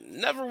fan.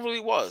 Never really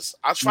was.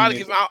 I tried to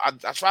give him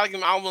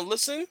an album a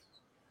listen.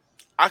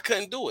 I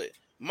couldn't do it.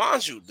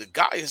 Mind you, the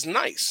guy is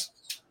nice.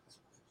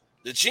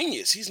 The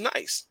genius, he's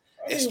nice.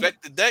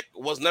 Inspector Deck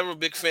was never a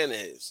big fan of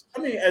his.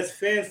 I mean, as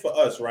fans for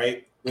us,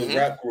 right, with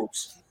rap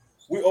groups,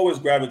 we always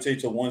gravitate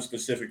to one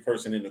specific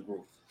person in the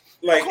group.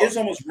 Like, it's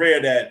almost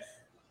rare that,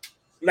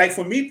 like,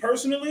 for me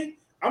personally,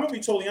 I'm gonna be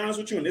totally honest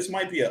with you, and this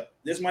might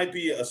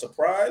be a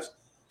surprise,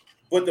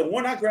 but the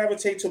one I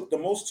gravitate to the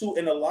most to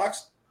in the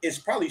locks is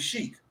probably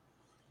Sheek.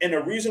 And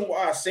the reason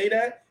why I say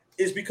that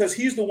is because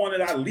he's the one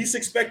that I least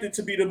expected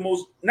to be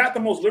not the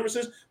most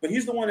lyricist, but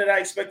he's the one that I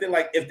expected,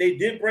 like, if they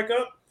did break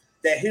up,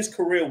 that his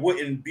career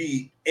wouldn't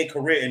be a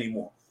career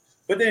anymore.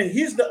 But then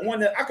he's the one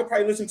that I could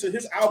probably listen to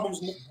his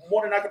albums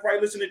more than I could probably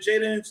listen to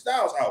Jada and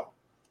Styles' album.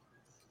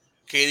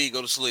 KD,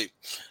 go to sleep.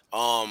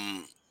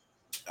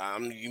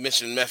 You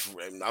mentioned Meth.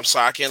 I'm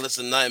sorry, I can't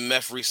listen to nothing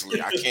Meth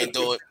recently. I can't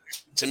do it.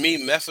 To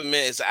me, Method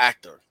Man is an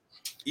actor.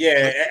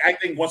 Yeah, I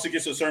think once it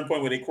gets to a certain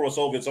point where they cross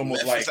over, it's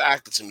almost Meth like is an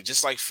actor to me,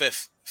 just like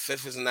Fifth.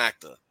 Fifth is an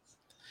actor.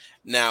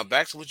 Now,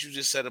 back to what you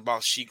just said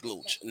about Sheek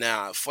Louch.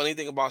 Now, funny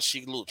thing about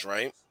Sheek Louch,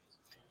 right?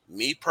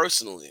 Me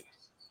personally,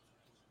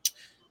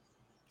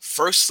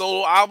 first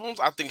solo albums,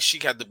 I think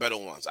Sheek had the better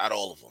ones out of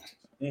all of them.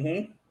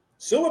 Mm-hmm.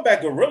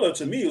 Silverback Gorilla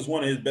to me was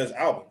one of his best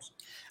albums.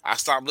 I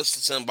stopped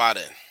listening to him by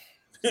then.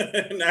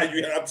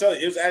 I'm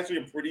telling you, it was actually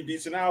a pretty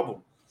decent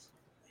album.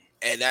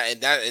 And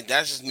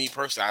that's just me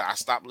personally. I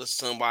stopped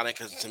listening to him by then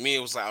because to me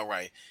it was like, all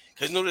right.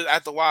 Because you know that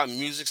after a while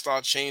music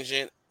started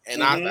changing,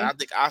 and I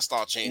think I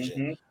started changing.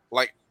 Mm-hmm.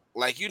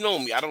 Like you know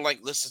me, I don't like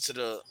listen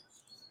to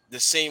the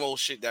same old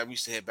shit that we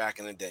used to hear back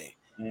in the day.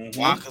 Mm-hmm.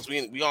 Why? Because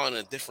we are in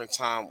a different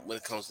time when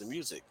it comes to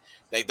music.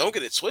 Like, don't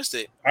get it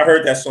twisted. I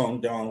heard that song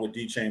down with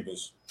D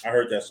Chambers. I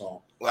heard that song.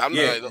 Well,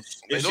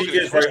 Sheek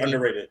is very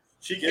underrated.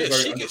 Sheek is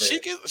very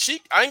underrated.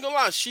 Sheek, I ain't gonna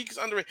lie, Sheek is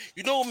underrated.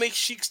 You know what makes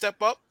Sheek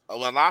step up? A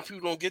lot of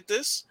people don't get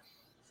this.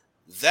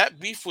 That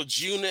beef with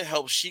G-Unit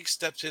helped Sheek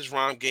step his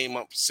rhyme game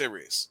up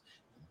serious.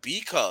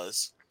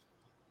 Because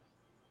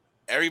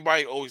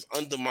everybody always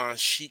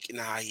undermines Sheek and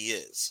how he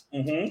is.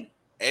 Mm-hmm.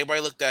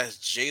 Everybody looked at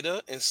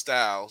Jada and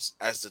Styles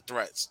as the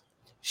threats.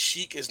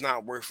 Sheek is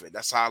not worth it.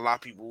 That's how a lot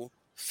of people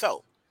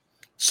felt.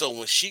 So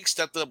when Sheek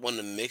stepped up on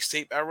the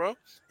mixtape era,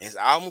 his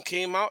album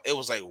came out, it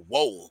was like,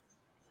 whoa.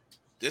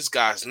 this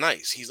guy's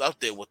nice. He's up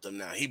there with them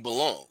now. He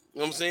belongs. You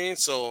know what I'm saying?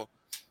 So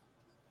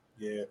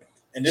yeah.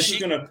 And this is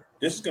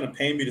gonna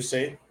pain me to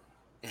say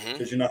it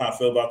because you know how I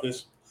feel about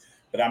this.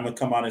 But I'm gonna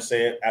come out and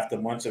say it after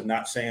months of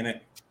not saying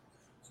it.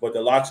 But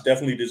the Locks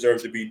definitely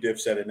deserve to be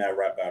Dipset in that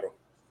rap battle.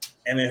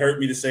 And it hurt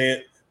me to say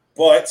it,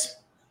 but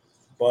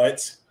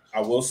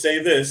I will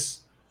say this.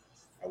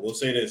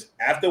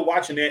 After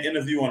watching their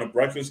interview on the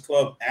Breakfast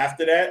Club,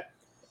 after that,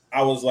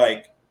 I was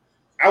like,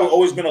 I've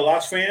always been a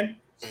Locks fan,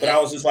 but I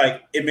was just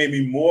like, it made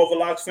me more of a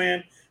Locks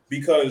fan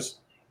because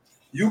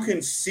you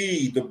can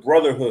see the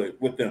brotherhood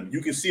with them. You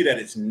can see that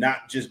it's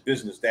not just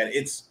business, that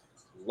it's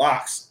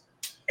Locks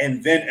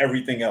and then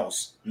everything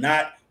else.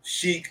 Not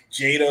Sheek,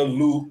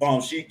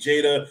 Jada, Sheek,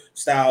 Jada,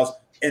 Styles,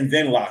 and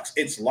then Locks.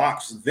 It's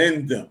Locks,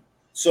 then them.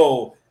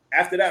 So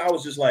after that, I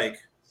was just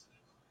like,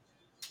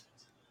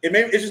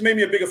 it just made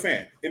me a bigger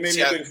fan. It made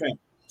me a bigger fan.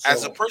 So,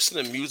 as a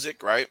person in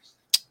music, right?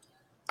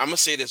 I'm gonna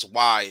say this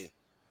why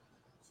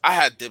I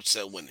had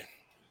Dipset winning.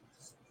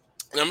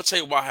 And I'm gonna tell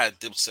you why I had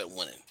Dipset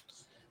winning.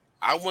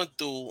 I went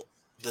through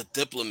the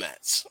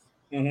Diplomats.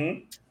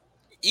 Mm-hmm.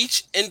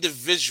 Each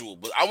individual,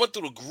 but I went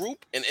through the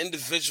group and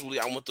individually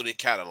I went through their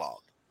catalog.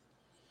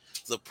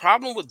 The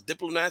problem with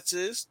Diplomats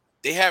is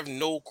they have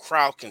no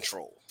crowd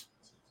control.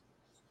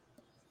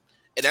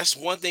 And that's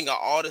one thing our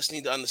artists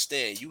need to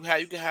understand. You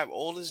can have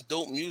all this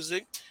dope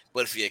music,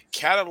 but if your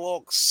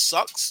catalog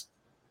sucks,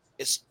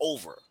 it's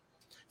over.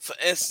 For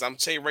instance, I'm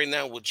telling you right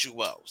now with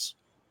Jewels.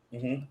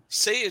 Mm-hmm.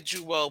 Say if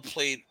Jewel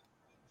played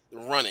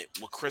Run It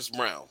with Chris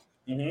Brown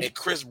Mm-hmm. and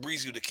Chris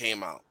Breezy would have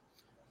came out,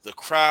 the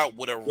crowd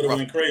would have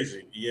went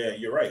crazy. Yeah,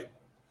 you're right.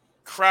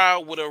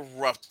 Crowd would have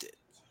erupted.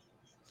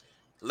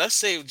 Let's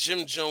say if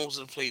Jim Jones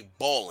had played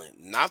Ballin',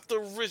 not the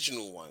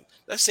original one.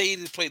 Let's say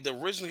he played the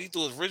original, he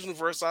threw his original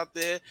verse out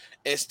there,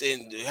 and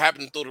then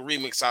happened to throw the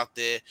remix out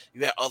there.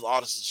 You had other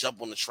artists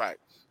jump on the track.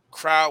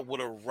 Crowd would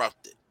have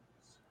erupted.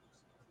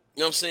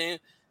 You know what I'm saying?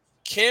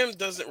 Kim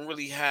doesn't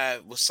really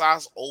have,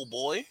 besides Old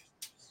Boy,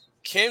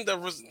 Kim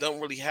don't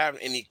really have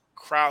any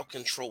crowd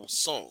control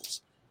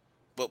songs.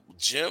 But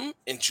Jim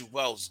and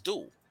Jewels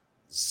do.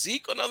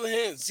 Zeke, on the other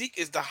hand, Zeke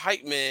is the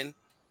hype man.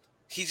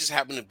 He just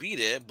happened to be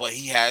there, but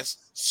he has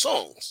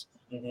songs.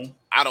 Mm-hmm.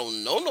 I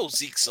don't know no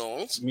Zeke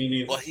songs, Me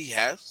neither. but he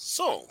has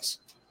songs.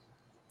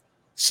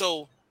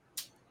 So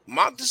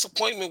my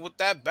disappointment with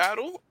that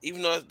battle,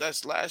 even though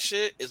that's last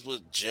year, is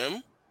with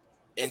Jim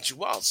and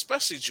Jewels,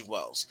 especially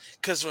Jewels.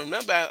 Because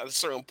remember, at a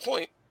certain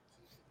point,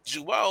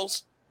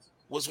 Jewels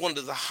was one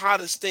of the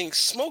hottest things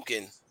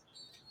smoking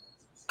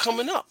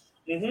coming up.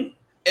 Mm-hmm.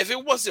 If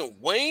it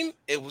wasn't Wayne,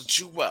 it was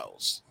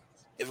Jewels.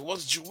 If it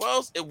wasn't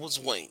Jewels, it was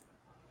Wayne.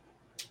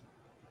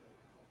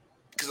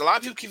 Because a lot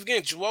of people keep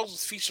forgetting Jewels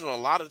was featured on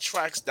a lot of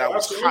tracks that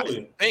was hot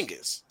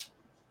bangers.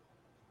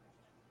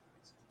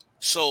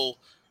 So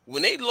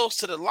when they lost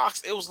to the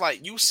Locks, it was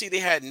like you see they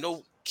had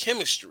no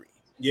chemistry.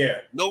 Yeah.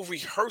 No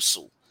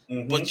rehearsal.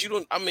 Mm-hmm.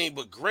 But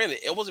but granted,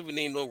 it wasn't even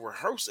named no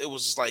rehearsal. It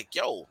was just like,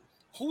 yo,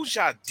 who's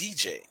y'all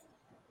DJ?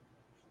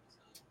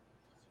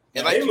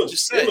 And like you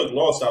just said, they look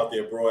lost out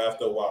there, bro,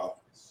 after a while.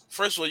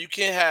 First of all, you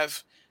can't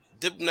have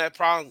Diplomat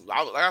problems.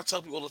 I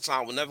tell people all the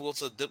time, we'll never go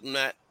to a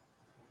Diplomat,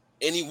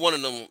 any one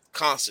of them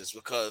concerts,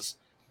 because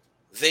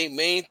their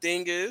main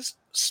thing is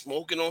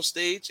smoking on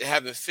stage and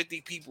having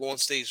 50 people on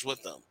stage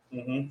with them.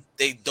 Mm-hmm.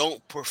 They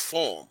don't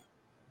perform.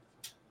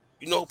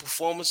 You know who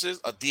performances?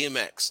 A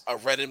DMX, a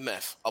Red and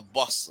Meth, a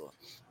Buster.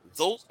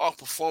 Those are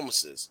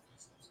performances.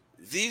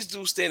 These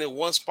dudes stand in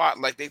one spot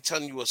like they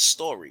telling you a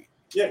story.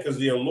 Yeah, because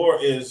the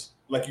allure is,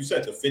 like you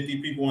said, the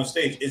 50 people on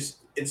stage.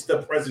 It's the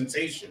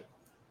presentation.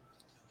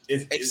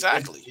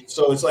 Exactly.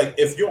 So it's like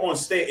if you're on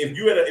stage, if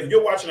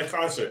you're watching a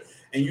concert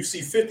and you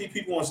see 50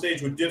 people on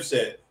stage with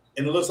Dipset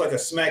and it looks like a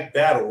smack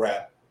battle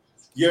rap,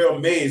 you're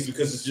amazed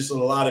because it's just a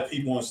lot of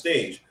people on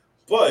stage.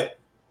 But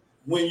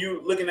when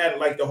you're looking at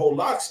like the whole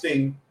Locks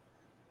thing,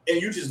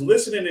 and you just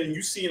listening and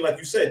you seeing, like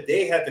you said,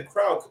 they had the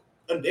crowd.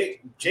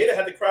 Jada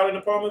had the crowd in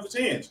the palm of his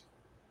hands.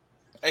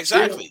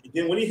 Exactly.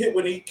 Then when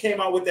he came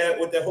out with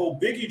that whole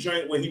Biggie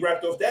joint, when he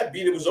rapped off that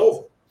beat, it was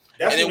over.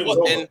 That's when it was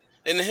over.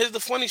 And here's the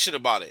funny shit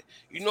about it.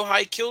 You know how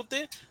he killed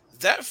it?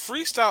 That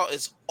freestyle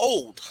is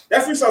old.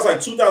 That freestyle's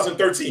like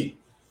 2013.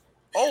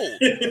 Old.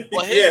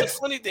 But here's the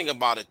funny thing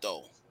about it,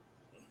 though.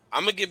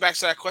 I'm gonna get back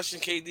to that question,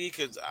 KD,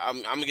 because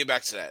I'm gonna get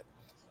back to that.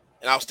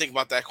 And I was thinking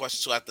about that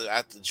question too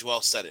after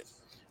Joel said it.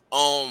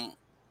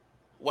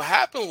 What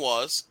happened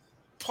was,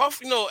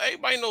 Puff,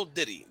 everybody know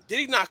Diddy.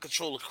 Diddy not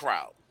control the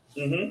crowd.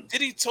 Mm-hmm.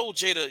 Diddy told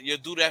Jada, you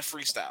do that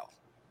freestyle.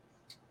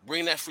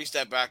 Bring that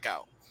freestyle back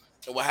out.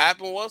 And what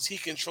happened was he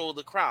controlled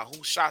the crowd.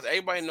 Who shot?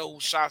 Everybody know who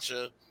shot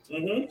you,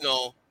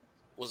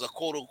 was a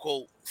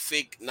quote-unquote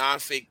fake,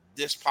 non-fake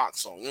diss Pac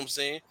song. You know what I'm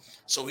saying?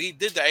 So he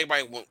did that.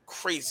 Everybody went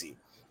crazy.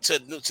 To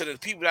the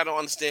people that don't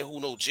understand who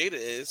know Jada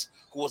is,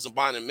 who wasn't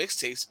buying the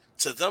mixtapes,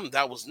 to them,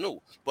 that was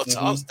new. But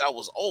to us, that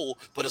was old.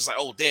 But it's like,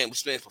 oh, damn,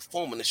 this man's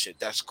performing this shit.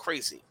 That's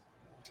crazy.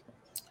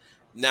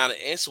 Now,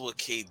 to answer what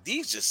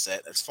KD just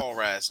said, as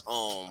far as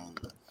who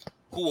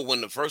will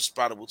win the verse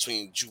battle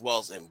between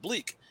Jewels and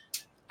Bleak,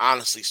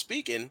 honestly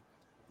speaking,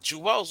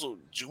 Jewels will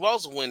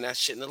win that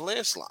shit in the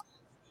landslide.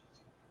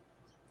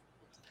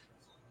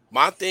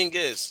 My thing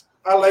is,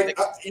 Swag.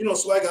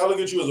 I look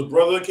at you as a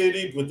brother,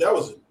 KD, but that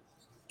was a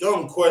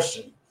dumb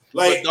question.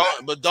 Like,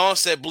 but Don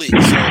said Bleak. So,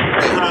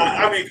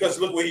 I mean, because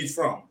look where he's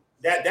from.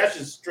 That's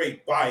just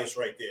straight bias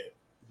right there.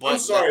 But I'm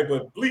sorry,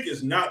 but Bleak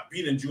is not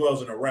beating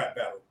Jewels in a rap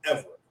battle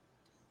ever.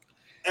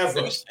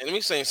 Let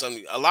me say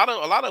something. A lot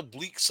of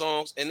Bleak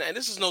songs, and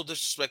this is no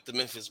disrespect to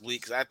Memphis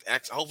Bleak, because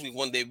hopefully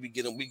one day we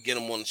get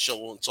him on the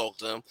show and talk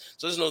to him.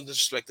 So there's no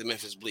disrespect to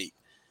Memphis Bleak.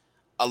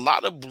 A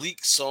lot of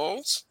Bleak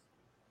songs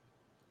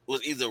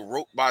was either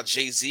wrote by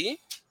Jay-Z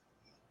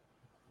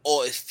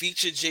or it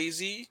featured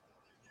Jay-Z.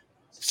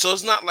 So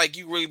it's not like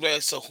you really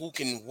like, so who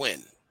can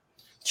win?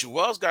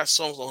 Jewel's got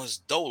songs on his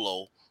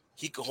dolo,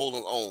 he could hold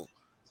his own.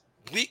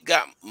 Bleak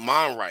got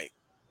mine right.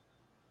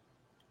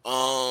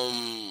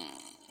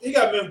 He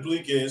got Memphis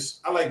Bleak is.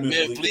 I like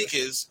Memphis Bleak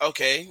is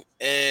okay,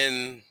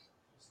 and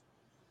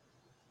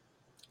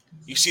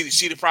you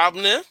see the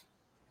problem there.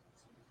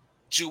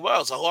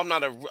 Jewel's, who I'm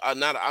not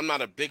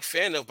a big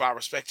fan of, but I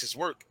respect his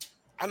work.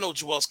 I know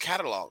Jewel's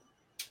catalog.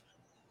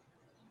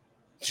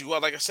 Jewel,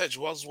 like I said,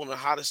 Jewel's is one of the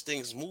hottest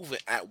things moving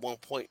at one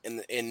point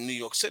in New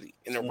York City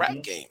in the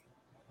rap game.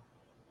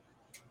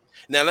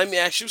 Now let me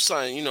ask you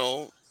something.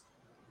 A&R.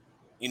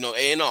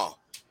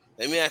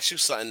 Let me ask you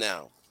something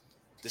now.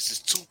 This is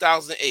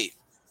 2008.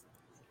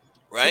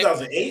 Right?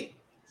 2008?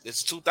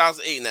 It's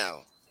 2008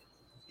 now.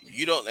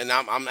 You don't, and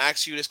I'm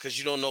asking you this because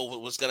you don't know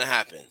what's gonna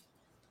happen.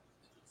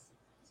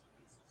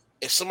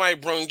 If somebody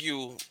bring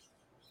you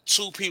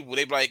two people,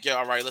 they be like, "Yo,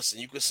 all right, listen,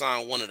 you can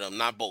sign one of them,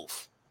 not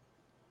both."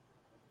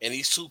 And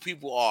these two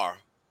people are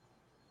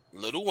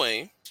Lil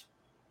Wayne,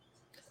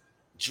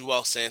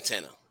 Juelz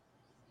Santana.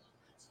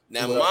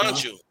 Now,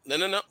 mind you,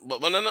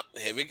 no,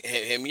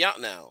 hear me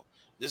out now.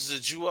 This is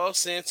a Juelz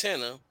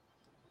Santana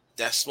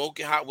that's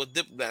smoking hot with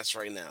diplomats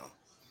right now.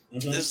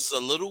 Mm-hmm. This is a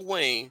Lil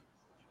Wayne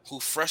who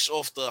fresh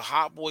off the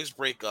Hot Boys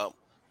breakup,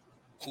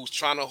 who's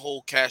trying to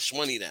hold Cash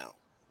Money down,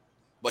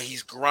 but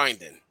he's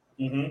grinding.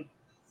 Mm-hmm.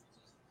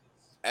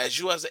 As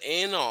you as an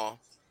A&R,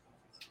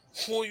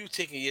 who are you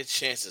taking your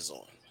chances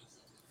on?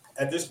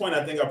 At this point,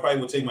 I think I probably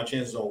would take my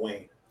chances on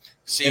Wayne.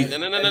 See, no.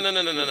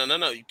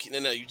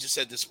 You just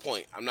said this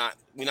point. We're not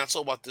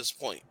talking about this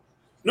point.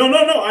 No.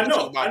 I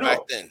know.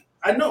 Back then.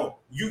 I know.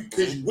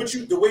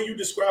 The way you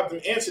described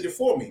and answered it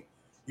for me.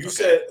 You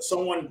said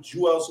someone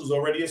Jewelz who's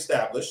already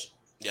established,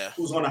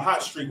 who's on a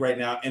hot streak right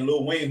now, and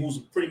Lil Wayne who's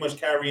pretty much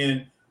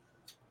carrying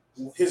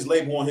his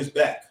label on his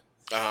back.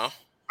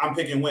 I'm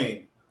picking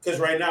Wayne because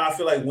right now I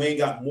feel like Wayne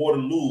got more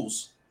to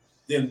lose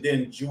than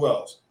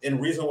Jewelz. And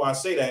the reason why I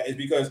say that is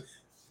because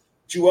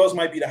Jewelz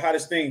might be the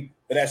hottest thing,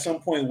 but at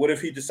some point, what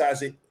if he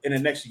decides in the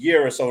next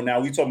year or so? Now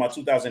we talking about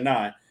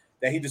 2009,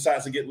 that he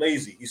decides to get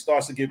lazy. He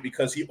starts to get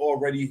because he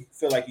already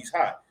feel like he's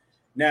hot.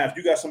 Now, if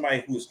you got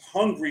somebody who is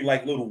hungry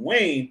like Lil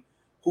Wayne,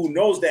 who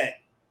knows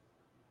that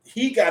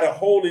he got a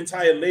whole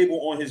entire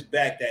label on his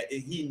back that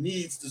he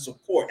needs to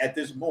support at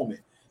this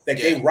moment, that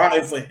they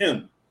ride for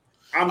him.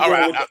 I'm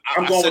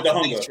going with the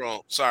hunger.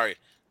 Wrong. Sorry.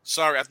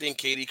 I think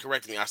KD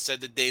corrected me. I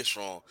said the dates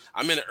wrong.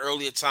 I'm in an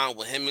earlier time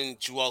when him and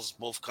Jewelz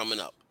both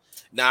coming up.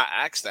 Now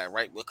I asked that,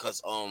 right?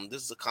 Because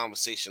this is a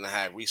conversation I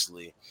had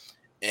recently,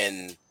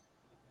 and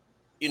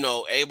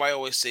everybody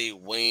always say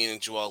Wayne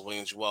and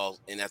Jewelz,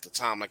 and at the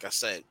time, like I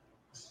said,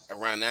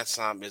 around that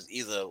time is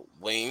either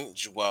Wayne,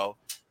 Jewelz,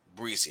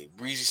 Breezy.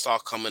 Breezy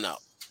started coming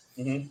up.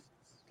 Mm-hmm.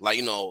 Like,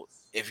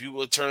 if you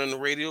were turning the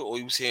radio or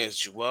you was hearing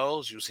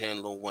Jewelz, you was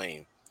hearing Lil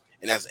Wayne.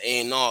 And as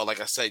A&R, like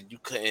I said, you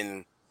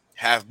couldn't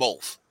have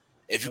both.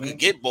 If you could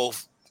get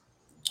both,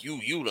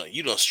 you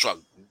done struck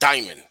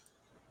diamond.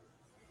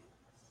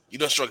 You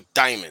done struck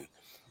diamond.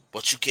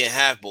 But you can't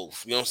have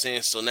both. You know what I'm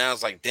saying? So now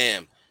it's like,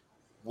 damn,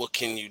 what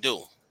can you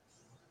do?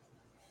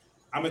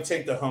 I'm gonna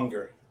take the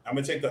hunger. I'm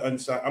gonna take the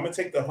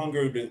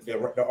hunger.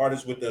 The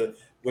artist with the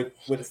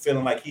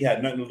feeling like he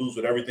had nothing to lose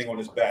with everything on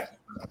his back.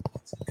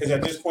 Because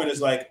at this point, it's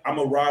like I'm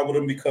gonna ride with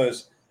him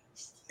because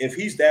if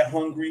he's that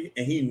hungry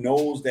and he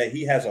knows that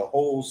he has a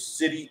whole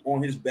city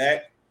on his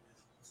back,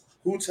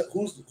 who's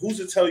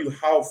to tell you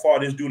how far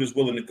this dude is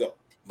willing to go?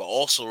 But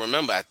also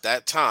remember, at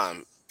that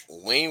time,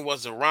 Wayne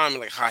wasn't rhyming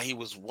like how he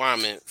was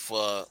rhyming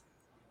for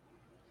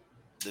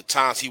the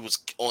times he was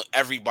on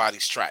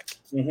everybody's track.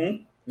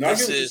 Mm-hmm.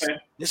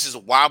 This is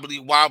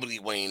wobbly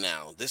Wayne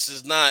now. This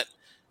is not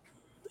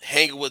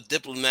hanging with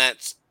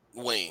diplomats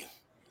Wayne.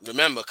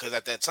 Remember, because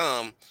at that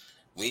time,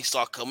 when he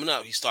started coming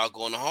up, he started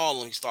going to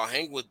Harlem, he started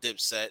hanging with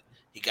Dipset,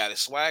 he got his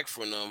swag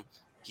from them,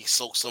 he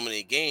soaked some of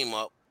their game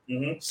up,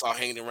 started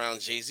hanging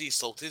around Jay-Z,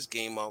 soaked his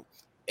game up,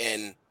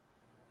 and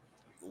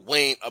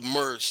Wayne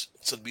emerged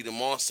to be the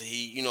monster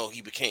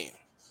he became.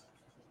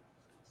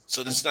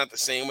 So this is not the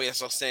same way. That's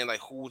what I'm saying.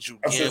 Like, who would you?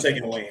 I'm still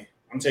taking Wayne.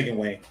 I'm taking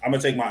Wayne. I'm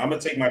gonna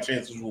take my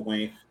chances with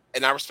Wayne.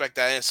 And I respect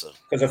that answer.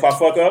 Because if I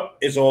fuck up,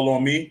 it's all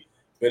on me.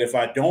 But if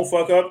I don't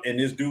fuck up and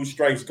this dude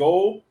strikes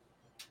gold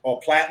or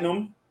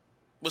platinum.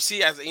 But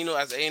see, as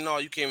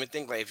A&R, you can't even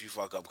think like if you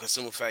fuck up. Because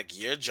simple fact,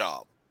 your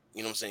job,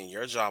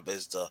 your job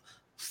is to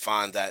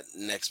find that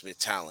next bit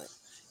talent.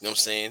 You know what I'm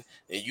saying?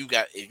 And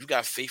if you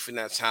got faith in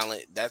that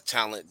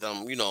talent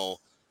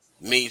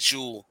made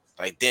you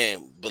like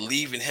damn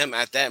believe in him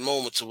at that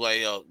moment to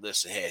like, yo,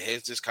 listen,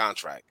 here's this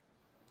contract.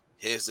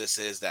 Here's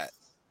that.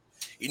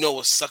 You know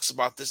what sucks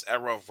about this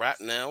era of rap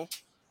now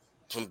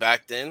from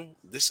back then?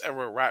 This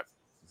era of rap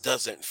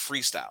doesn't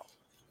freestyle.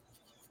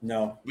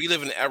 No. We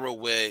live in an era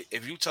where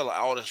if you tell an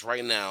artist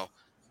right now,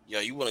 yo,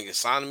 you want to get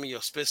signed to me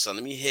or spit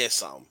something, let me hear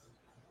something.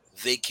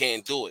 They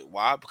can't do it.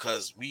 Why?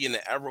 Because we in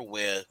an era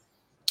where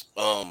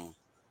um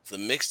the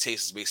mixtape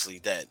is basically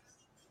dead.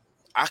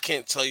 I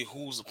can't tell you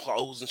who's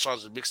in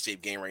charge of the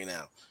mixtape game right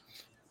now.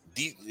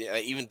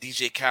 Even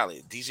DJ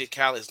Khaled. DJ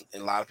Khaled,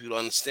 and a lot of people don't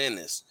understand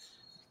this.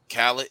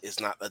 Khaled is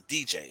not a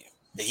DJ.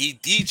 He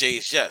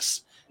DJs,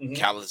 yes. Mhm.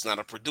 Khaled is not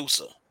a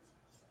producer.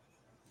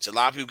 So a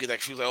lot of people get that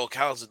confused, like, oh,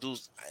 Khaled's a dude.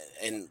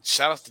 And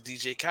shout out to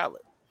DJ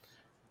Khaled.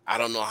 I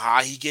don't know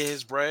how he get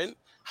his bread,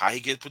 how he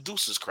get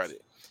producers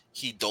credit.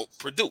 He don't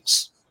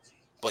produce,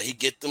 but he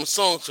get them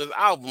songs for his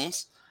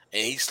albums,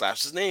 and he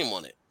slaps his name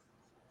on it.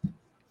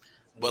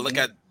 But look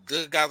Mhm. at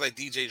good guys like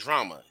DJ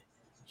Drama.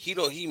 He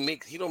don't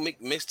make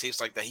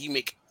mixtapes like that. He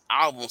make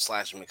album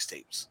slash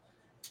mixtapes.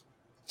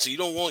 So you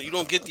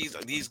don't get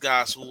these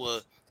guys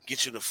who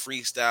get you the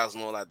freestyles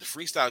and all that. The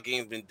freestyle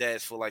game's been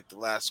dead for like the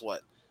last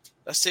what?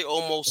 Let's say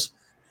almost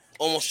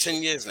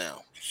 10 years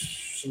now.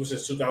 Was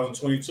this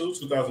 2022,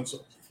 2002?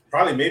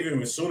 Probably maybe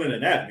even sooner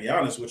than that, to be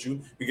honest with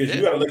you, because you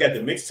Yeah. got to look at the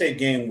mixtape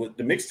game. With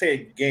the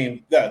mixtape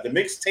game, the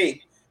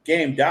mixtape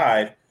game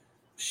died.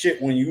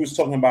 Shit, when you was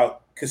talking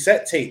about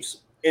cassette tapes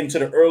into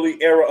the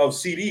early era of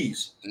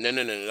CDs. No.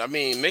 I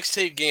mean,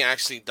 mixtape game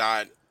actually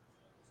died.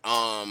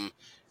 Um,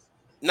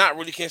 Not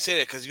really can't say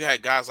that because you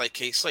had guys like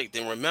K Slate.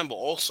 Then remember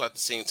also at the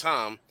same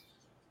time,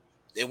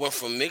 they went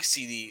from mix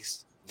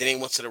CDs, then they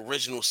went to the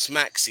original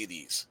Smack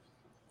CDs.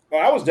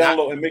 Well, I was Not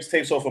downloading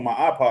mixtapes off of my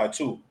iPod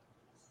too.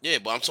 Yeah,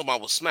 but I'm talking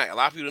about with Smack. A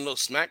lot of people don't know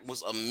Smack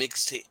was a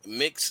mix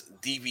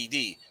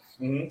DVD.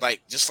 Hmm.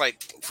 Like just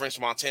like French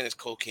Montana's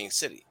Cocaine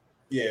City.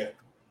 Yeah. You know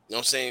what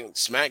I'm saying?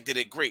 Smack did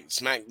it great.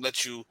 Smack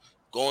let you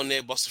go in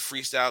there, bust a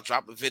freestyle,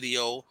 drop a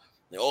video.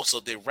 They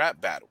also did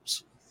rap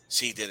battles.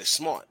 See, he did it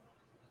smart.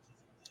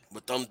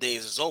 But them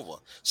days is over.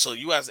 So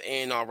you as an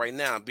A&R right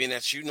now, being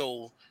that you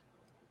know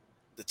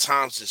the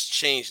times has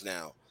changed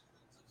now,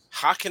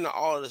 how can the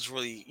artist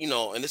really,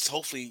 and this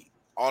hopefully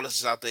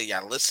artists out there,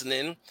 y'all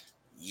listening,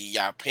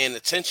 y'all paying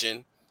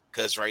attention,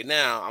 because right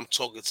now I'm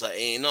talking to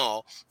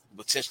A&R,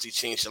 potentially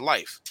change your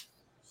life.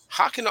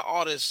 How can the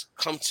artist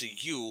come to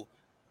you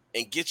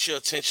and get your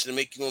attention to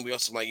make you want to be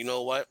awesome? Like, you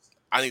know what?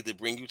 I need to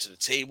bring you to the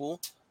table,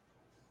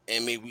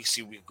 and maybe we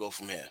see we can go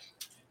from here.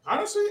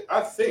 Honestly,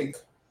 I think,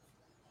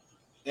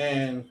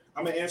 and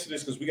I'm gonna answer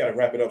this because we got to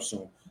wrap it up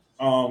soon.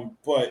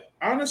 But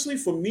honestly,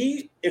 for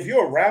me, if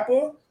you're a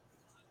rapper,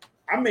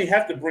 I may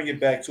have to bring it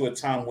back to a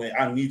time when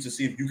I need to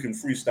see if you can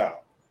freestyle.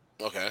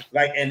 Okay.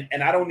 Like,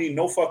 and I don't need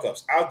no fuck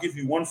ups. I'll give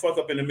you one fuck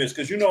up in the midst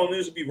because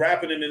niggas will be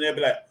rapping and then they'll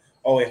be like,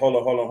 oh wait, hold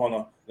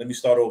on. Let me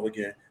start over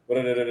again.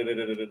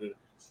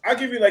 I'll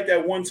give you like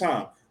that one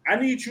time. I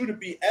need you to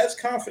be as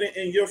confident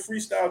in your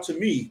freestyle to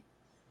me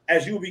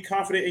as you will be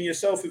confident in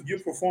yourself if you're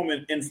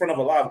performing in front of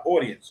a live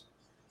audience.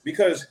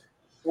 Because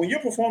when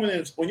you're performing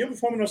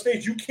on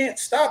stage, you can't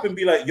stop and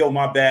be like, yo,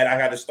 my bad, I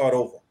gotta start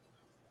over.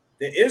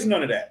 There is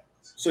none of that.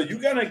 So you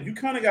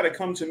kind of gotta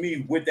come to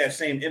me with that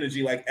same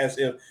energy, like as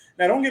if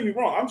now don't get me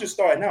wrong, I'm just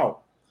starting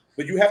out,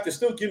 but you have to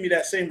still give me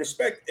that same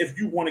respect if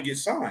you want to get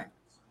signed.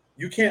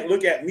 You can't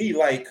look at me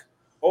like,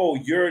 oh,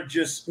 you're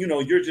just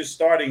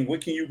starting.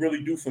 What can you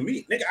really do for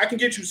me? Nigga, I can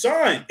get you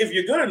signed if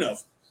you're good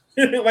enough.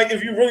 Like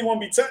if you really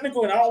want to be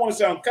technical, and I don't want to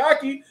sound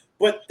cocky,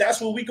 but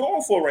that's what we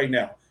going for right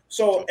now.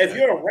 So if Okay.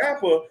 you're a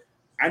rapper,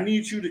 I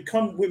need you to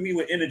come with me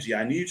with energy.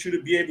 I need you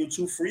to be able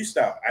to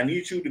freestyle. I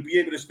need you to be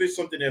able to spit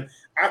something that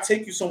I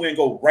take you somewhere and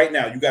go right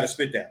now. You got to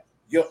spit that.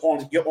 You're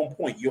on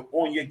point. You're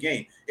on your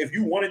game. If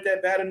you want it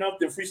that bad enough,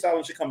 then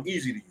freestyling should come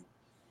easy to you.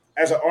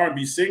 As an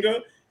R&B singer,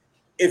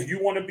 if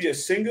you want to be a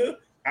singer,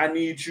 I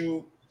need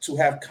you to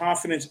have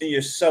confidence in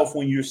yourself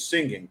when you're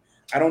singing.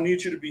 I don't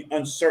need you to be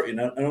uncertain.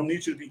 I don't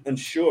need you to be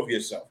unsure of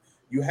yourself.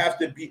 You have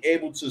to be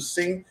able to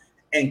sing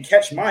and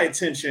catch my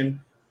attention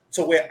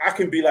to where I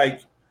can be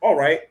like, all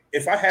right,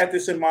 if I had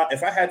this on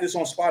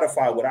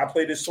Spotify, would I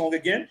play this song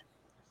again?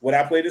 Would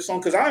I play this song?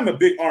 Because I'm a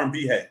big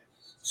R&B head.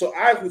 So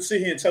I would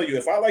sit here and tell you,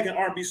 if I like an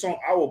R&B song,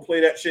 I will play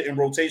that shit in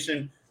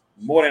rotation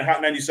more than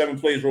Hot 97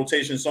 plays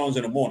rotation songs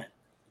in the morning.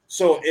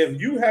 So if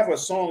you have a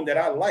song that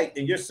I like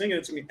and you're singing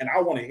it to me and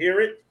I want to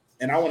hear it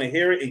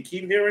and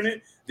keep hearing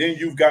it, then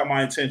you've got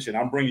my attention.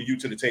 I'm bringing you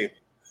to the table.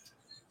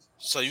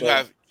 So you So,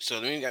 have so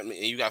then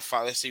you got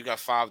five. Let's say you got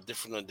five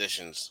different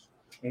auditions.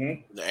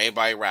 mhm,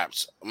 Everybody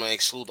raps. I'm gonna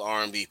exclude the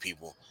R&B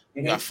people.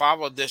 You got mhm. five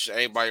auditions.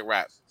 Everybody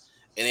rap,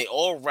 and they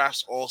all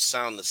raps all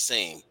sound the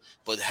same,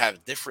 but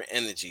have different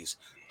energies.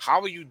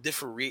 How will you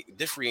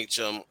differentiate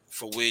them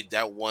for with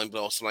that one?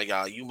 But also like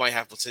you might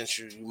have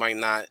potential. You might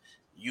not.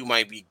 You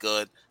might be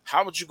good.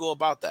 How would you go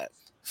about that?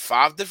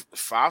 Five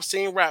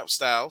same rap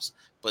styles,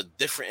 but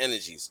different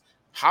energies.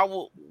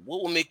 What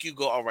will make you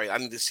go? All right, I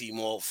need to see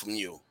more from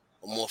you.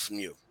 or more from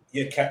you?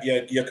 Your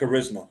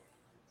charisma.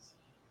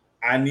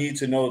 I need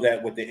to know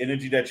that with the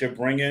energy that you're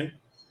bringing,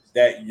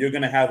 that you're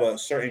gonna have a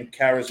certain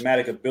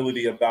charismatic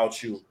ability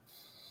about you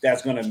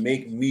that's gonna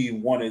make me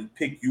want to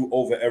pick you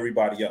over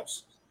everybody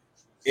else.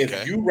 If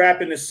Okay. you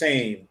rapping the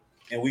same,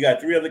 and we got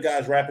three other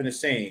guys rapping the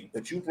same,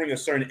 but you bring a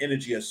certain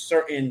energy, a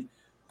certain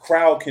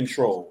crowd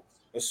control,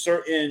 a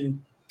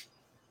certain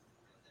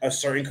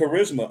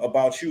charisma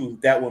about you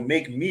that will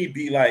make me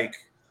be like,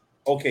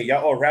 okay,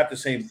 y'all all rap the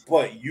same,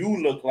 but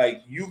you look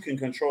like you can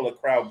control a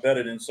crowd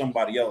better than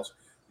somebody else.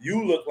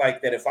 You look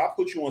like that if I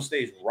put you on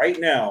stage right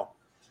now,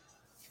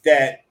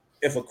 that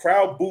if a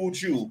crowd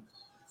booed you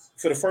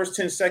for the first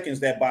 10 seconds,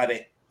 that by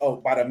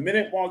the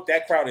minute mark,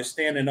 that crowd is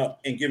standing up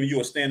and giving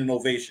you a standing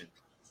ovation,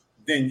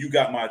 then you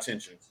got my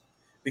attention.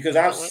 Because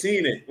I've All right.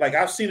 seen it. Like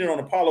I've seen it on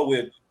Apollo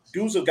where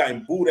dudes have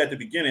gotten booed at the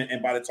beginning,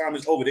 and by the time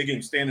it's over, they're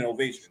getting standing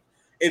ovation.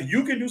 If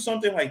you can do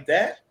something like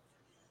that,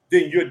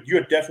 then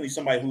you're definitely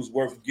somebody who's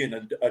worth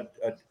getting a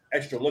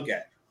extra look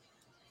at.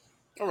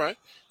 All right.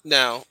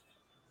 Now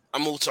I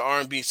moved to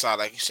R&B side,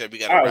 like you said. We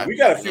got a All right, rap we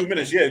got beef. a few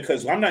minutes, yeah,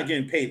 because I'm not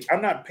getting paid.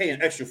 I'm not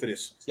paying extra for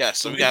this. Yeah.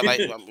 So we got like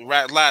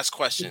last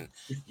question.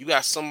 You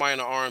got somebody on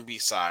the R&B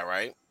side,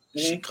 right?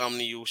 She Mhm. come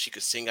to you. She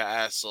could sing her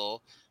ass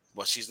off,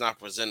 but she's not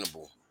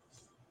presentable.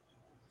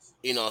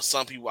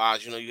 Some people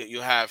eyes,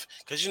 you have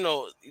because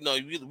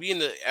we in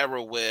the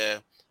era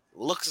where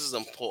looks is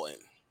important.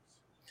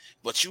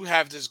 But you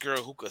have this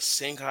girl who could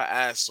sing her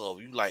ass off.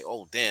 You like,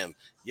 oh damn,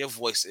 your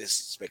voice is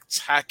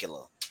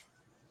spectacular.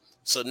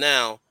 So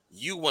now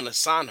you want to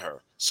sign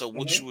her. So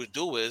what you Mhm. would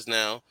do is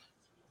now,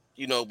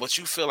 but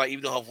you feel like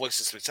even though her voice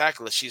is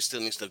spectacular, she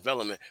still needs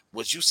development.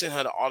 Would you send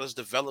her to artist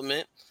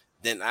development?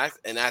 And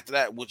after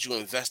that, would you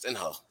invest in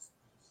her?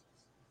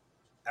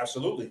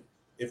 Absolutely.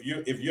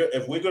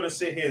 If we're gonna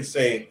sit here and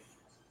say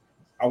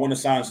I want to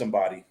sign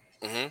somebody,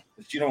 Mm-hmm.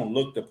 but she don't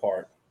look the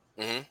part.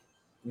 Mm-hmm.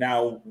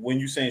 Now, when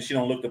you saying she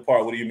don't look the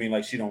part, what do you mean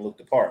like she don't look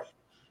the part?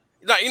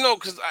 Like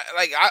because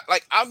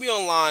I'll be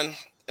online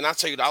and I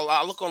tell you,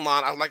 I look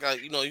online. I like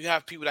you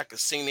have people that can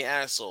sing their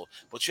ass off,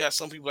 but you have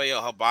some people like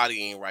yo, her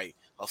body ain't right,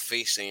 her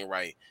face ain't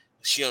right,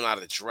 she don't know how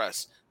to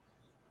dress.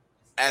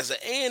 As an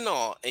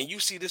A&R, and you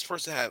see this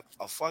person have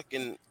a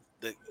fucking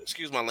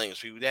excuse my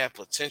language, people they have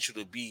potential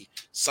to be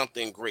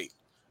something great.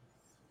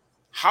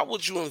 How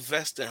would you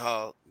invest in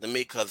her to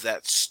make her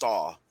that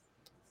star,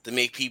 to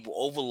make people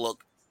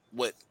overlook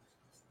what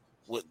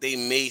they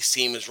may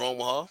seem is wrong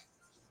with her,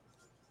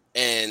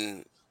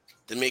 and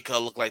to make her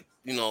look like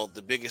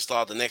the biggest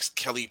star, the next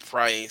Kelly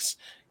Price,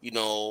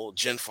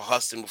 Jennifer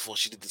Hudson before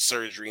she did the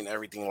surgery and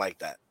everything like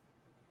that.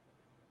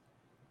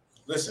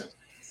 Listen,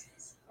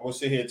 I will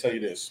sit here and tell you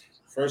this.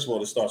 First of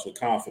all, it starts with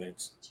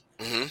confidence.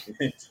 Hmm.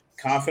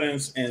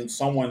 Confidence in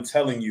someone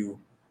telling you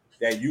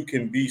that you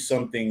can be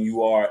something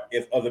you are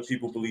if other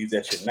people believe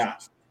that you're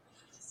not.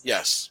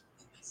 Yes,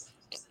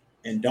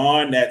 And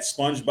darn that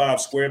SpongeBob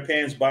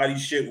SquarePants body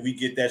shit, we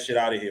get that shit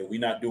out of here. We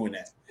not doing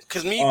that.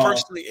 because me Uh,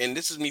 personally, and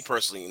this is me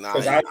personally,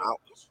 because I,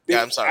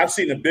 yeah, I'm sorry. I've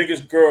seen the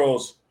biggest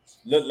girls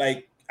look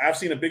like I've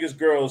seen the biggest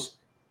girls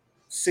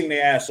sing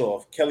their ass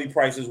off. Kelly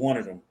Price is one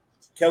of them.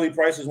 Kelly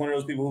Price is one of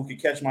those people who can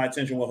catch my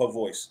attention with her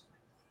voice.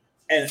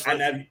 And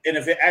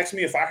if it asks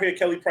me if I hear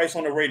Kelly Price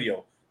on the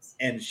radio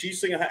and she's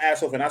singing her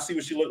ass off and I see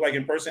what she look like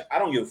in person, I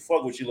don't give a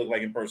fuck what she look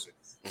like in person.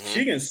 Mhm.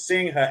 She can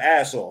sing her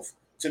ass off.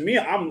 To me,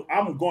 I'm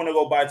going to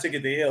go buy a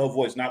ticket to hear her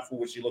voice, not for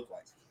what she look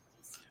like.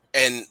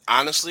 And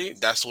honestly,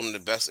 that's one of the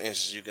best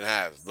answers you can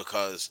have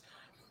because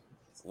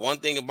one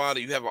thing about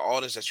it, you have an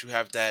artist that you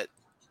have that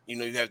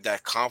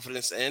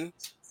confidence in.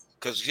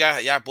 Because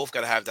y'all both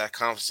gotta have that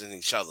confidence in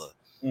each other.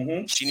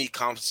 Mm-hmm. She need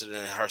confidence in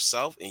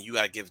herself, and you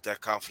gotta give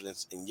that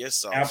confidence in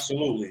yourself.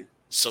 Absolutely.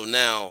 So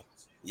now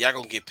y'all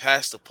gonna get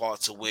past the part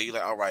to where you're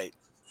like, all right,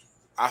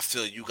 I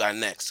feel you got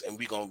next, and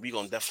we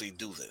gonna definitely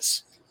do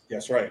this.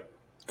 That's right. You know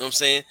what I'm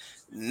saying?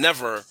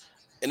 Never,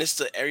 and it's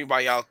to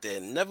everybody out there,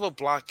 never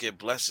block your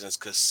blessings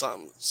because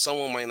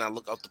someone might not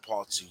look up the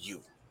part to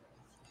you.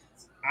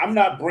 I'm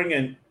not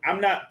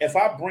if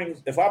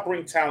I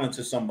bring talent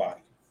to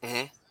somebody,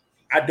 Hmm.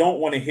 I don't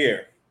want to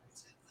hear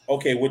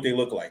okay what they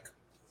look like.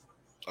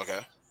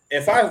 Okay.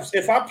 If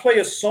I play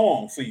a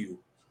song for you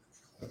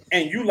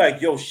and you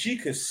like, yo, she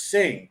could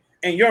sing,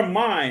 and your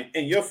mind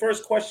and your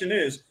first question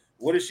is,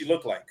 what does she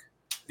look like?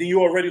 Then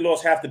you already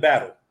lost half the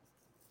battle.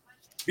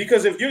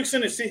 Because if you're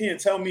going to sit here and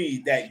tell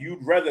me that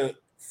you'd rather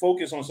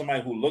focus on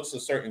somebody who looks a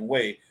certain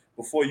way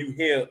before you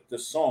hear the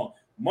song,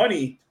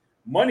 money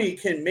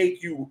can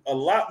make you a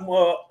lot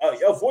more.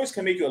 Your voice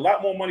can make you a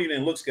lot more money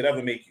than looks could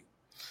ever make you.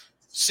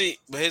 See,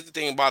 but here's the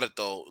thing about it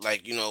though,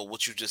 like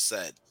what you just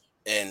said,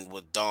 and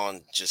what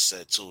Dawn just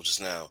said too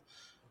just now.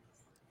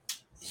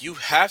 You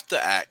have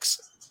to ask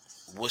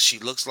what she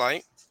looks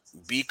like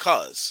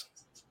because,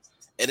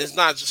 and it's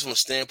not just from a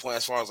standpoint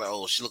as far as like,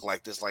 oh, she look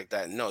like this, like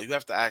that. No, you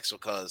have to ask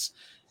because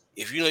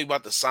if you know you're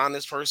about to sign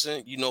this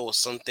person, you know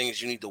some things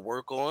you need to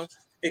work on. You have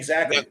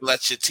Exactly. to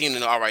let your team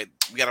know, all right,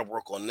 we got to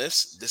work on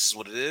this. This is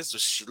what it is. This is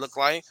what she look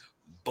like.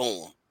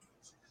 Boom.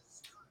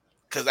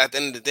 Because at the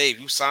end of the day, if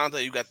you signed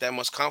her, you got that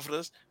much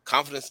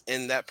confidence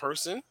in that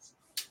person.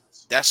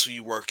 That's who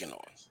you working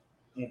on.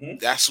 Mm-hmm.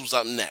 That's who's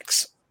up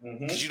next.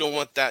 Mm-hmm. Because you don't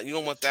want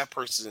that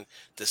person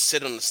to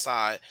sit on the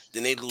side.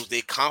 Then they lose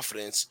their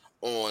confidence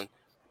on,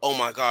 oh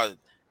my God,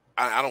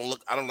 I don't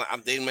look. I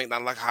don't. They might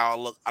not like how I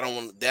look. I don't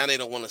want. Now they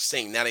don't want to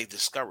sing. Now they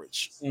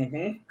discouraged.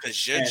 Mm-hmm.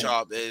 Because your And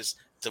job is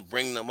to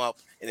bring them up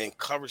and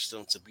encourage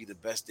them to be the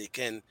best they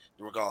can,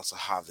 regardless of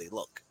how they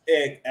look.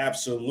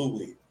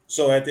 absolutely.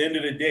 So at the end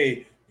of the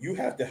day, you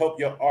have to help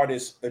your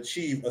artists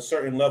achieve a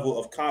certain level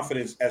of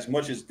confidence as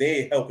much as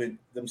they helping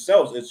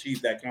themselves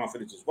achieve that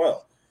confidence as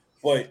well.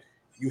 But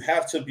you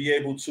have to be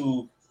able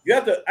to. You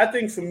have to. I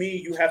think for me,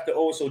 you have to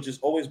also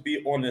just always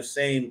be on the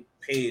same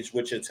page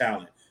with your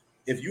talent.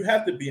 If you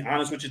have to be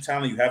honest with your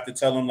talent, you have to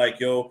tell them like,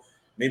 "Yo,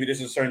 maybe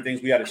this is certain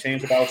things we got to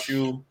change about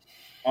you."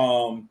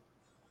 Um,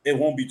 it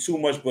won't be too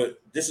much,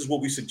 but this is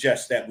what we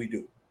suggest that we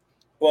do.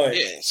 But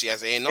Yeah, she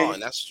has A&R, and,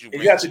 and that's what you and you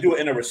bring have to to. do it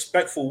in a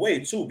respectful way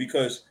too,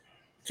 because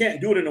you can't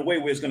do it in a way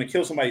where it's going to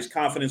kill somebody's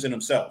confidence in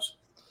themselves.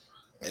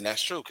 And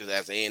that's true because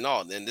as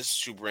A&R, then this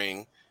is what you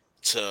bring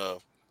to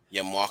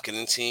your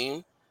marketing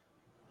team,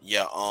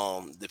 your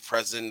the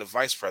president, the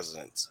vice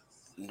presidents.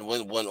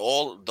 When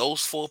all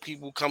those four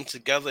people come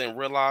together and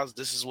realize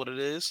this is what it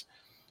is,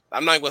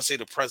 I'm not even gonna say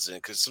the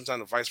president because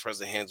sometimes the vice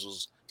president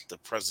handles the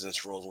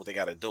president's role, what they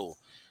got to do.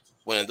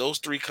 When those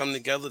three come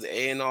together, the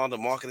A&R, the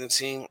marketing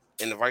team,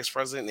 and the vice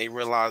president, they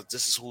realize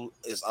this is who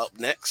is up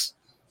next,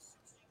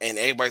 and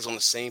everybody's on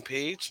the same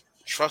page.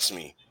 Trust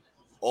me,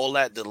 all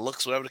that the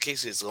looks, whatever the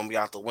case is, gonna be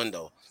out the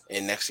window.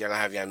 And next year, gonna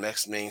have your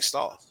next main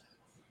star.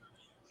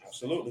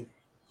 Absolutely,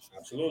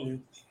 absolutely.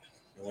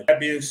 And with that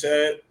being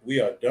said, we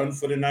are done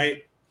for the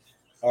night.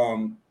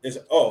 Is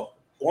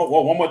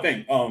one more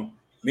thing.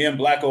 Me and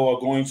Blacko are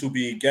going to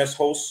be guest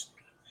hosts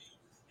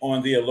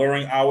on the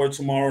Alluring Hour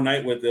tomorrow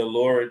night with the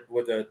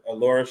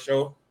Allura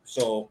show.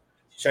 So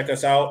check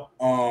us out.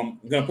 I'm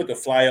gonna put the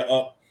flyer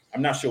up.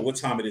 I'm not sure what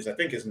time it is. I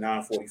think it's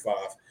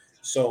 9:45.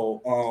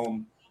 So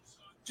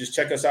just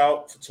check us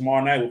out for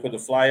tomorrow night. We'll put the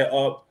flyer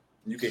up.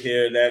 You can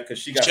hear that because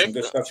she got Check some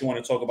good stuff she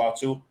want to talk about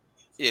too.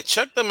 Yeah,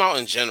 check them out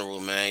in general,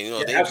 man. You know,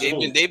 Yeah, they've been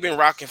absolutely. they've been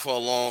rocking for a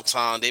long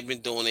time. They've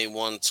been doing a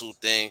 1-2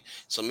 thing.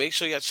 So make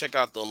sure y'all check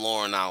out the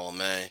Lauren Hour,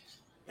 man.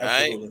 All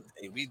right. Absolutely.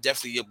 And we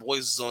definitely your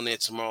boys is on there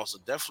tomorrow. So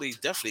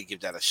definitely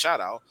give that a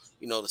shout out.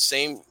 You know, the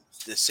same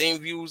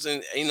views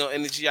and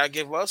energy I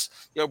give us,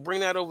 bring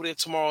that over there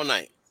tomorrow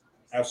night.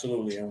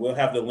 Absolutely. And we'll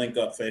have the link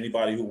up for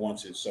anybody who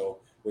wants it. So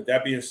with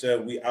that being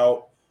said, we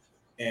out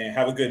and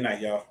have a good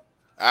night, y'all.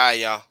 All right,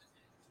 y'all.